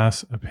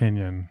ass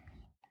opinion.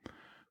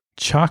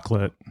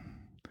 Chocolate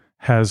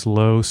has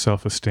low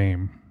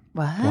self-esteem.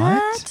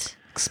 What?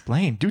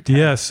 Explain. Do tell.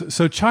 Yes.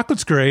 So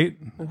chocolate's great.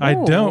 I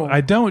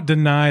don't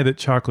deny that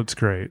chocolate's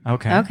great.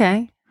 Okay.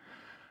 Okay.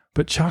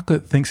 but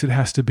chocolate thinks it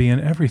has to be in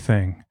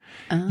everything.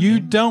 You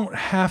don't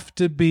have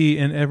to be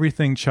in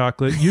everything,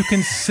 chocolate. You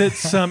can sit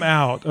some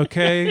out,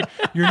 okay?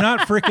 You're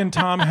not freaking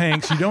Tom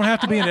Hanks. You don't have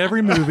to be in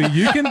every movie.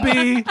 You can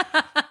be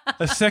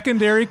a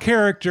secondary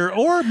character,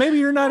 or maybe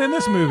you're not in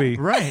this movie.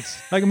 Right.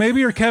 Like maybe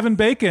you're Kevin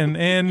Bacon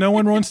and no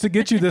one wants to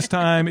get you this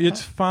time.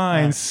 It's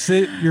fine.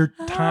 Sit your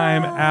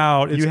time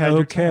out. It's You had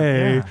your okay.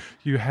 time, yeah.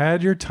 You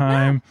had your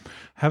time.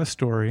 Have a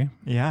story.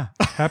 Yeah.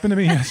 Happened to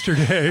me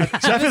yesterday.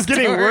 Jeff is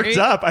getting Story. worked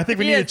up. I think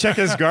we He need to is. check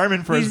his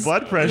Garmin for his He's-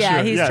 blood pressure.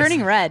 yeah, he's Yes.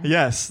 turning red.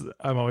 Yes.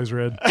 I'm always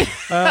red.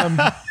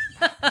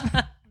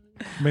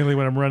 Mainly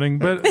when I'm running,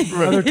 but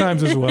other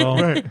times as well.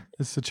 Right.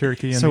 It's the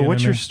Cherokee So Indian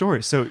what's in your me.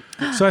 story? So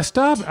So I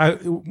stopped. I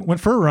went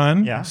for a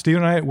run. Yeah. Steve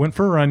and I went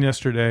for a run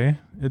yesterday.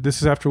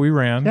 This is after we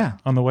ran. Yeah.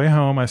 On the way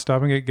home, I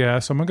stopped and get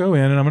gas. So I'm going to go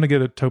in and I'm going to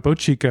get a Topo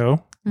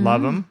Chico,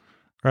 love him.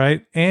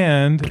 right?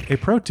 And a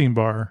protein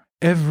bar.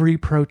 Every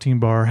protein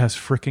bar has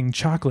freaking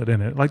chocolate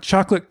in it. Like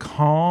chocolate,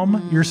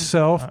 calm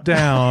yourself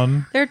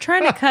down. They're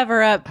trying to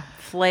cover up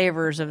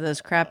flavors of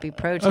those crappy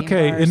protein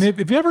Okay. bars. And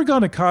if you ever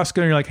gone to Costco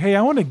and you're like, hey,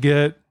 I want to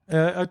get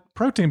a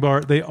protein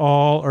bar, they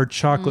all are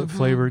chocolate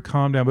flavored.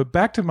 Calm down. But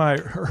back to my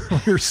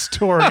earlier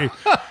story.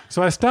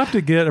 So I stopped to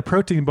get a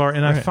protein bar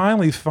and I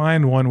finally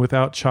find one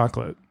without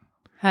chocolate.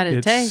 How did it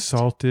It's taste?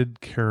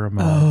 salted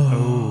caramel.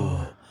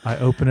 Oh. I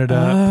open it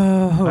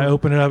up. I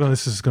open it up, and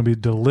this is going to be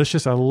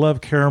delicious. I love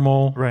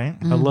caramel. Right.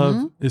 I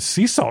love it's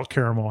sea salt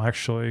caramel,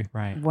 actually.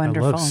 Right.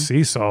 Wonderful. I love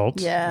sea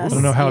salt. Yes, I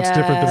don't know how it's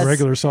different than yes.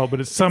 regular salt,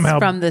 but it's somehow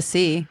From the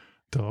sea.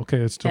 okay.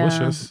 It's Yeah.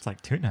 delicious. It's like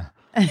tuna.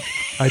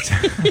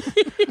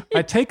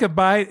 I take a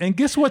bite, and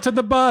guess what's at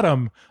the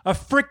bottom? A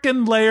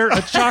freaking layer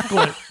of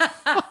chocolate.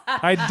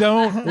 I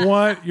don't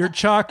want your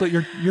chocolate.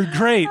 You're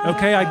great.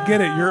 Okay, I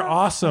get it. You're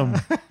awesome.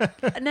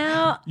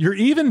 Now, You're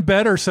even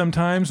better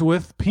sometimes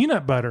with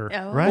peanut butter.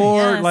 Oh, Right.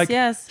 Or yes, like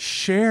yes.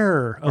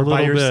 share a Or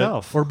by little bit.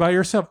 yourself. Or by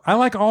yourself. I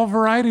like all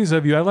varieties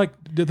of you. I like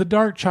the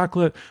dark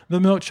chocolate, the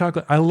milk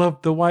chocolate. I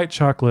love the white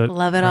chocolate.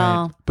 Love it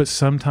all. But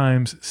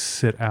sometimes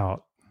sit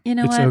out. You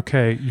know It's what?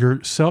 okay.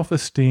 Your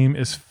self-esteem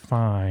is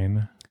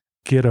fine.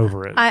 Get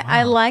over it.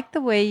 I like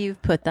the way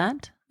you've put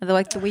that. I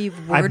like the way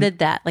you've worded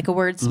that, like a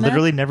wordsmith.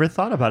 Literally never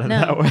thought about it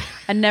that way.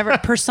 I never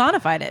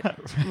personified it.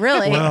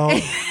 Really, Well,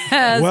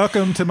 as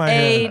welcome to my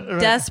a head.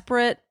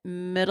 desperate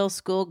middle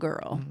school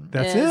girl.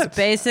 That's is it.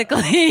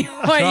 Basically,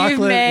 what Chocolate you've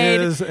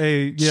made. is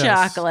a yes.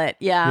 Chocolate,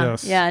 yeah,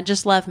 Yes. yeah.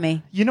 Just love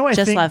me. You know what I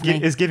Just think love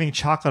me. is giving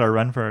chocolate a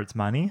run for its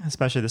money,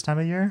 especially this time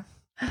of year?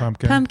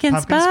 Pumpkin. Pumpkin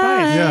Pumpkin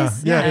spice.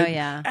 spice. Yeah, Oh it-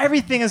 yeah.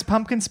 Everything is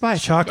pumpkin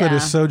spice. Chocolate Yeah.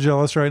 is so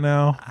jealous right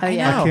now. Oh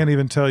yeah. I can't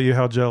even tell you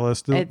how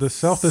jealous. The It's-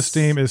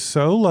 self-esteem is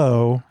so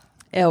low.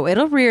 Oh,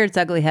 it'll rear its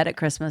ugly head at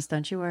Christmas.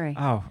 Don't you worry.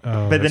 Oh,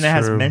 Oh, but then it that's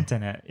has true. mint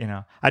in it. You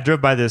know, I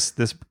drove by this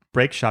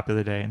brake shop the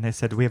other day, and they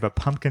said we have a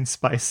pumpkin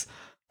spice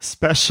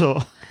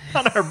special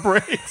on our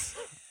brakes.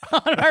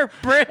 On our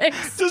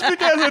bricks. Just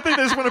because I think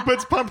they just want to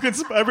put pumpkin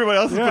spice. Everybody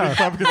else is Yeah, putting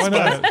pumpkin why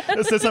not? spice.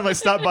 It says something like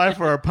 "Stop by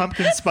for our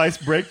pumpkin spice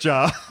brake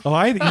job."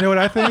 Oh, you know what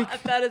I think?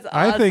 That is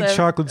I think awesome.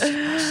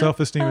 chocolate's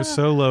self-esteem is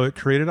so low, it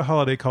created a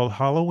holiday called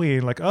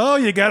Halloween. Like, oh,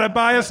 you got to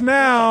buy us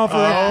now for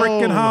a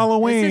freaking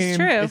Halloween. This is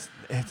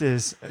true. It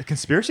is a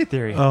conspiracy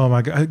theory. Oh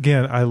my God.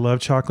 Again, I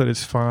love chocolate.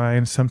 It's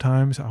fine.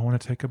 Sometimes I want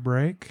to take a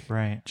break.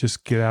 Right.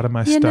 Just get out of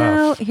my You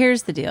know, stuff.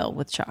 here's the deal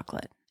with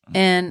chocolate.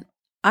 And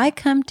I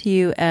come to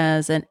you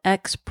as an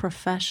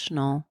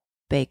ex-professional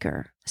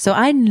baker. So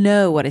I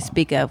know what I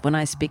speak of when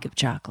I speak of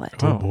chocolate.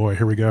 Oh boy,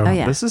 here we go. Oh,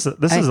 yeah. This is a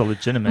I'm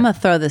legitimate. going to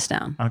throw this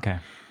down. Okay.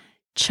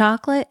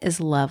 Chocolate is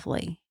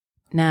lovely.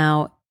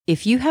 Now,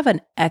 if you have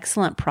an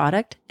excellent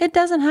product, it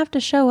doesn't have to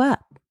show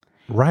up.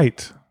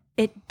 Right.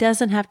 It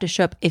doesn't have to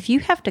show up. If you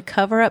have to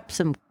cover up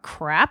some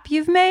crap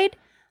you've made,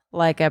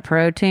 like a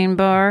protein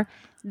bar,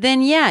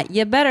 then yeah,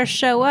 you better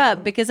show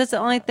up because it's the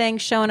only thing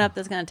showing up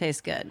that's going to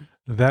taste good.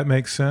 That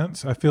makes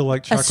sense. I feel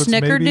like A chocolate's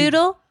maybe...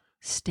 snickerdoodle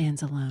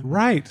stands alone.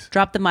 Right.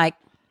 Drop the mic.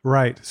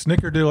 Right.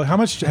 Snickerdoodle. How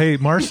much? Hey,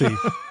 Marcy.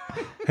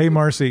 Hey,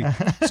 Marcy.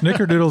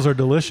 Snickerdoodles are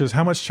delicious.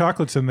 How much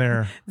chocolate's in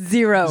there?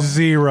 Zero.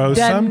 Zero.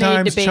 Doesn't need to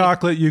Sometimes be.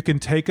 chocolate, you can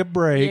take a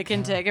break. You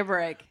can take a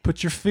break.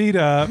 Put your feet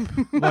up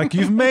like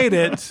you've made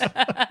it.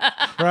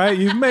 Right?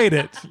 You've made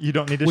it. You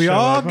don't need to We show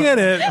all up. get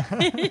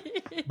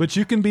it. But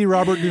you can be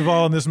Robert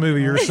Duvall in this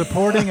movie. You're a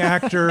supporting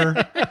actor.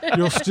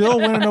 You'll still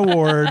win an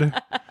award.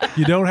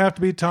 You don't have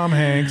to be Tom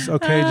Hanks.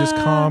 Okay, just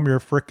calm your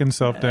frickin'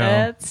 self down.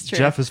 That's true.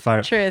 Jeff is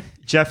fired. Truth.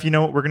 Jeff, you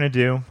know what we're going to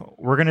do?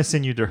 We're going to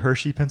send you to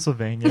Hershey,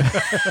 Pennsylvania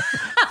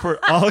for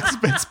all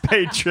expense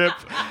paid trip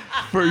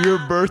for your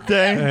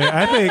birthday. Hey,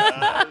 I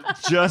think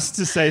Just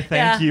to say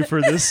thank you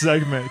for this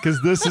segment because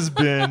this has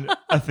been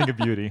a thing of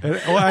beauty.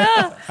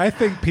 well, I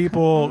think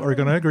people are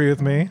going to agree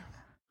with me.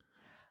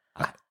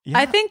 Yeah.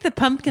 I think the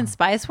pumpkin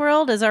spice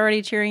world is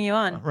already cheering you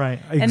on. Right.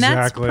 And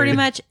that's Exactly. pretty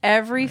much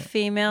every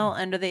female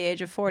under the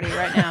age of 40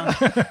 right now.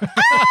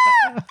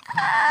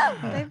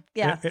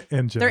 Yeah.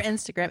 And Jeff. Their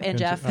Instagram. And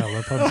Jeff. I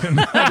love pumpkin.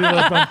 I do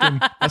love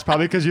pumpkin. That's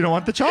probably because you don't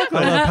want the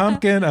chocolate. I love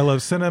pumpkin. I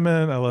love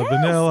cinnamon. I love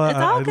vanilla. it's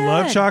all I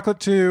love good. chocolate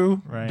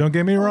too. Right. Don't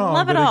get me wrong.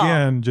 Love it but all.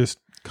 again, just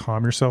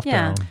calm yourself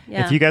Yeah. down.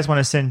 Yeah. If you guys want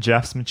to send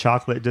Jeff some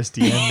chocolate, just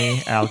DM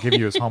me. I'll give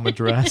you his home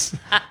address.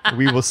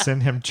 We will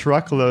send him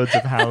truckloads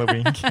of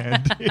Halloween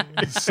candy.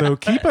 So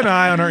keep an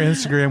eye on our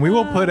Instagram. We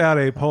will put out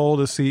a poll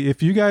to see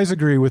if you guys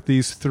agree with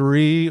these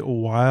 3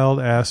 wild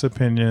ass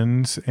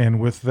opinions. And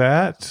with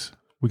that,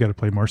 we got to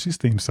play Marcy's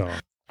theme song.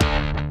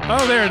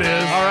 Oh, there it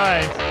is. All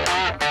right.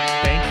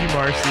 Thank you,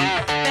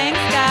 Marcy. Thanks,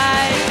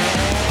 guys.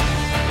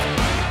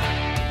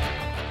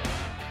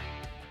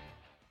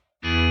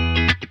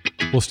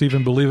 Well,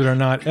 Stephen, believe it or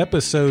not,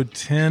 episode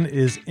 10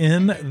 is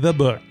in the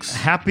books.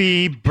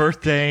 Happy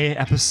birthday,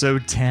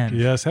 episode 10.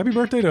 Yes, happy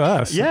birthday to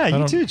us. Yeah,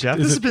 you too, Jeff.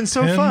 This has been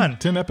so fun.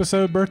 10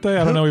 episode birthday?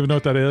 I don't even know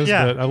what that is,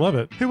 Yeah. but I love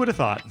it. Who would have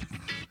thought?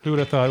 Who would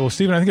have thought? Well,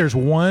 Stephen, I think there's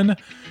one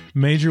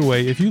major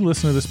way. If you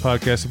listen to this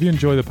podcast, if you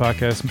enjoy the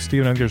podcast,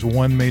 Stephen, I think there's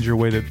one major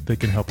way that they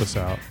can help us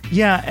out.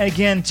 Yeah,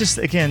 again,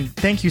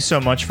 thank you so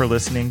much for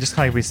listening. Just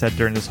like we said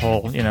during this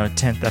whole,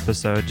 10th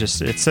episode,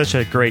 it's such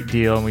a great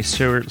deal, and we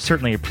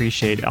certainly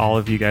appreciate all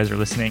of you guys are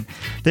listening.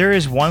 There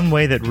is one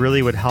way that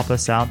really would help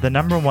us out. The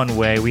number one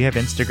way, we have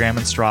Instagram and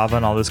Strava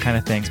and all those kind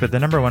of things, but the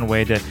number one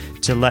way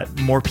to let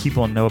more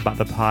people know about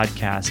the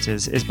podcast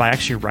is by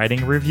actually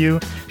writing a review.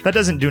 That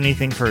doesn't do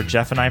anything for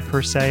Jeff and I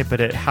per se,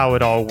 but how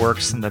it all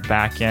works in the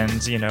back end,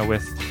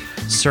 with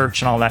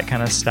search and all that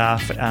kind of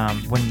stuff.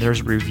 When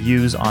there's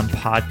reviews on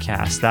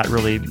podcasts, that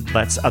really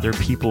lets other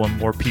people and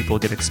more people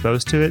get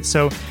exposed to it.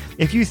 So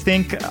if you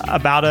think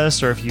about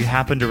us, or if you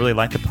happen to really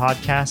like the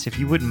podcast, if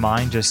you wouldn't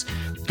mind just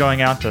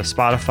going out to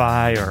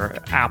Spotify or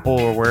Apple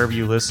or wherever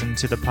you listen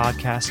to the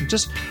podcast and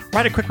just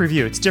write a quick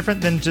review. It's different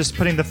than just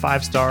putting the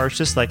 5 stars,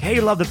 just like, hey,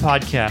 love the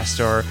podcast,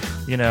 or,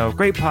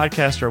 great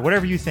podcast, or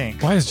whatever you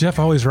think. Why is Jeff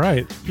always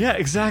right? Yeah,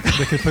 exactly.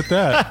 They could put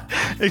that.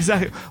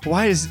 Exactly.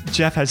 Why is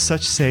Jeff has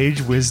such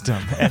sage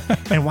wisdom?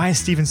 And why is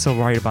Steven so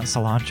worried about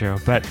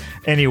cilantro? But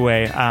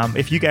anyway,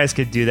 if you guys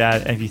could do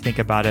that, and if you think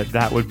about it,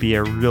 that would be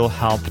a real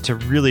help to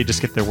really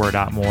just get the word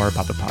out more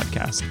about the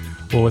podcast.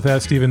 Well, with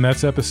that, Stephen,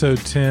 that's episode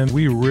 10.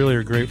 We really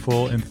are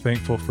grateful and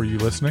thankful for you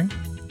listening.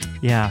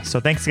 Yeah, so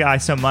thanks,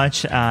 guys, so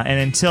much. And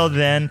until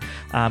then,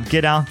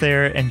 get out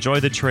there,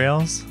 enjoy the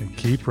trails, and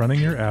keep running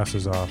your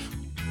asses off.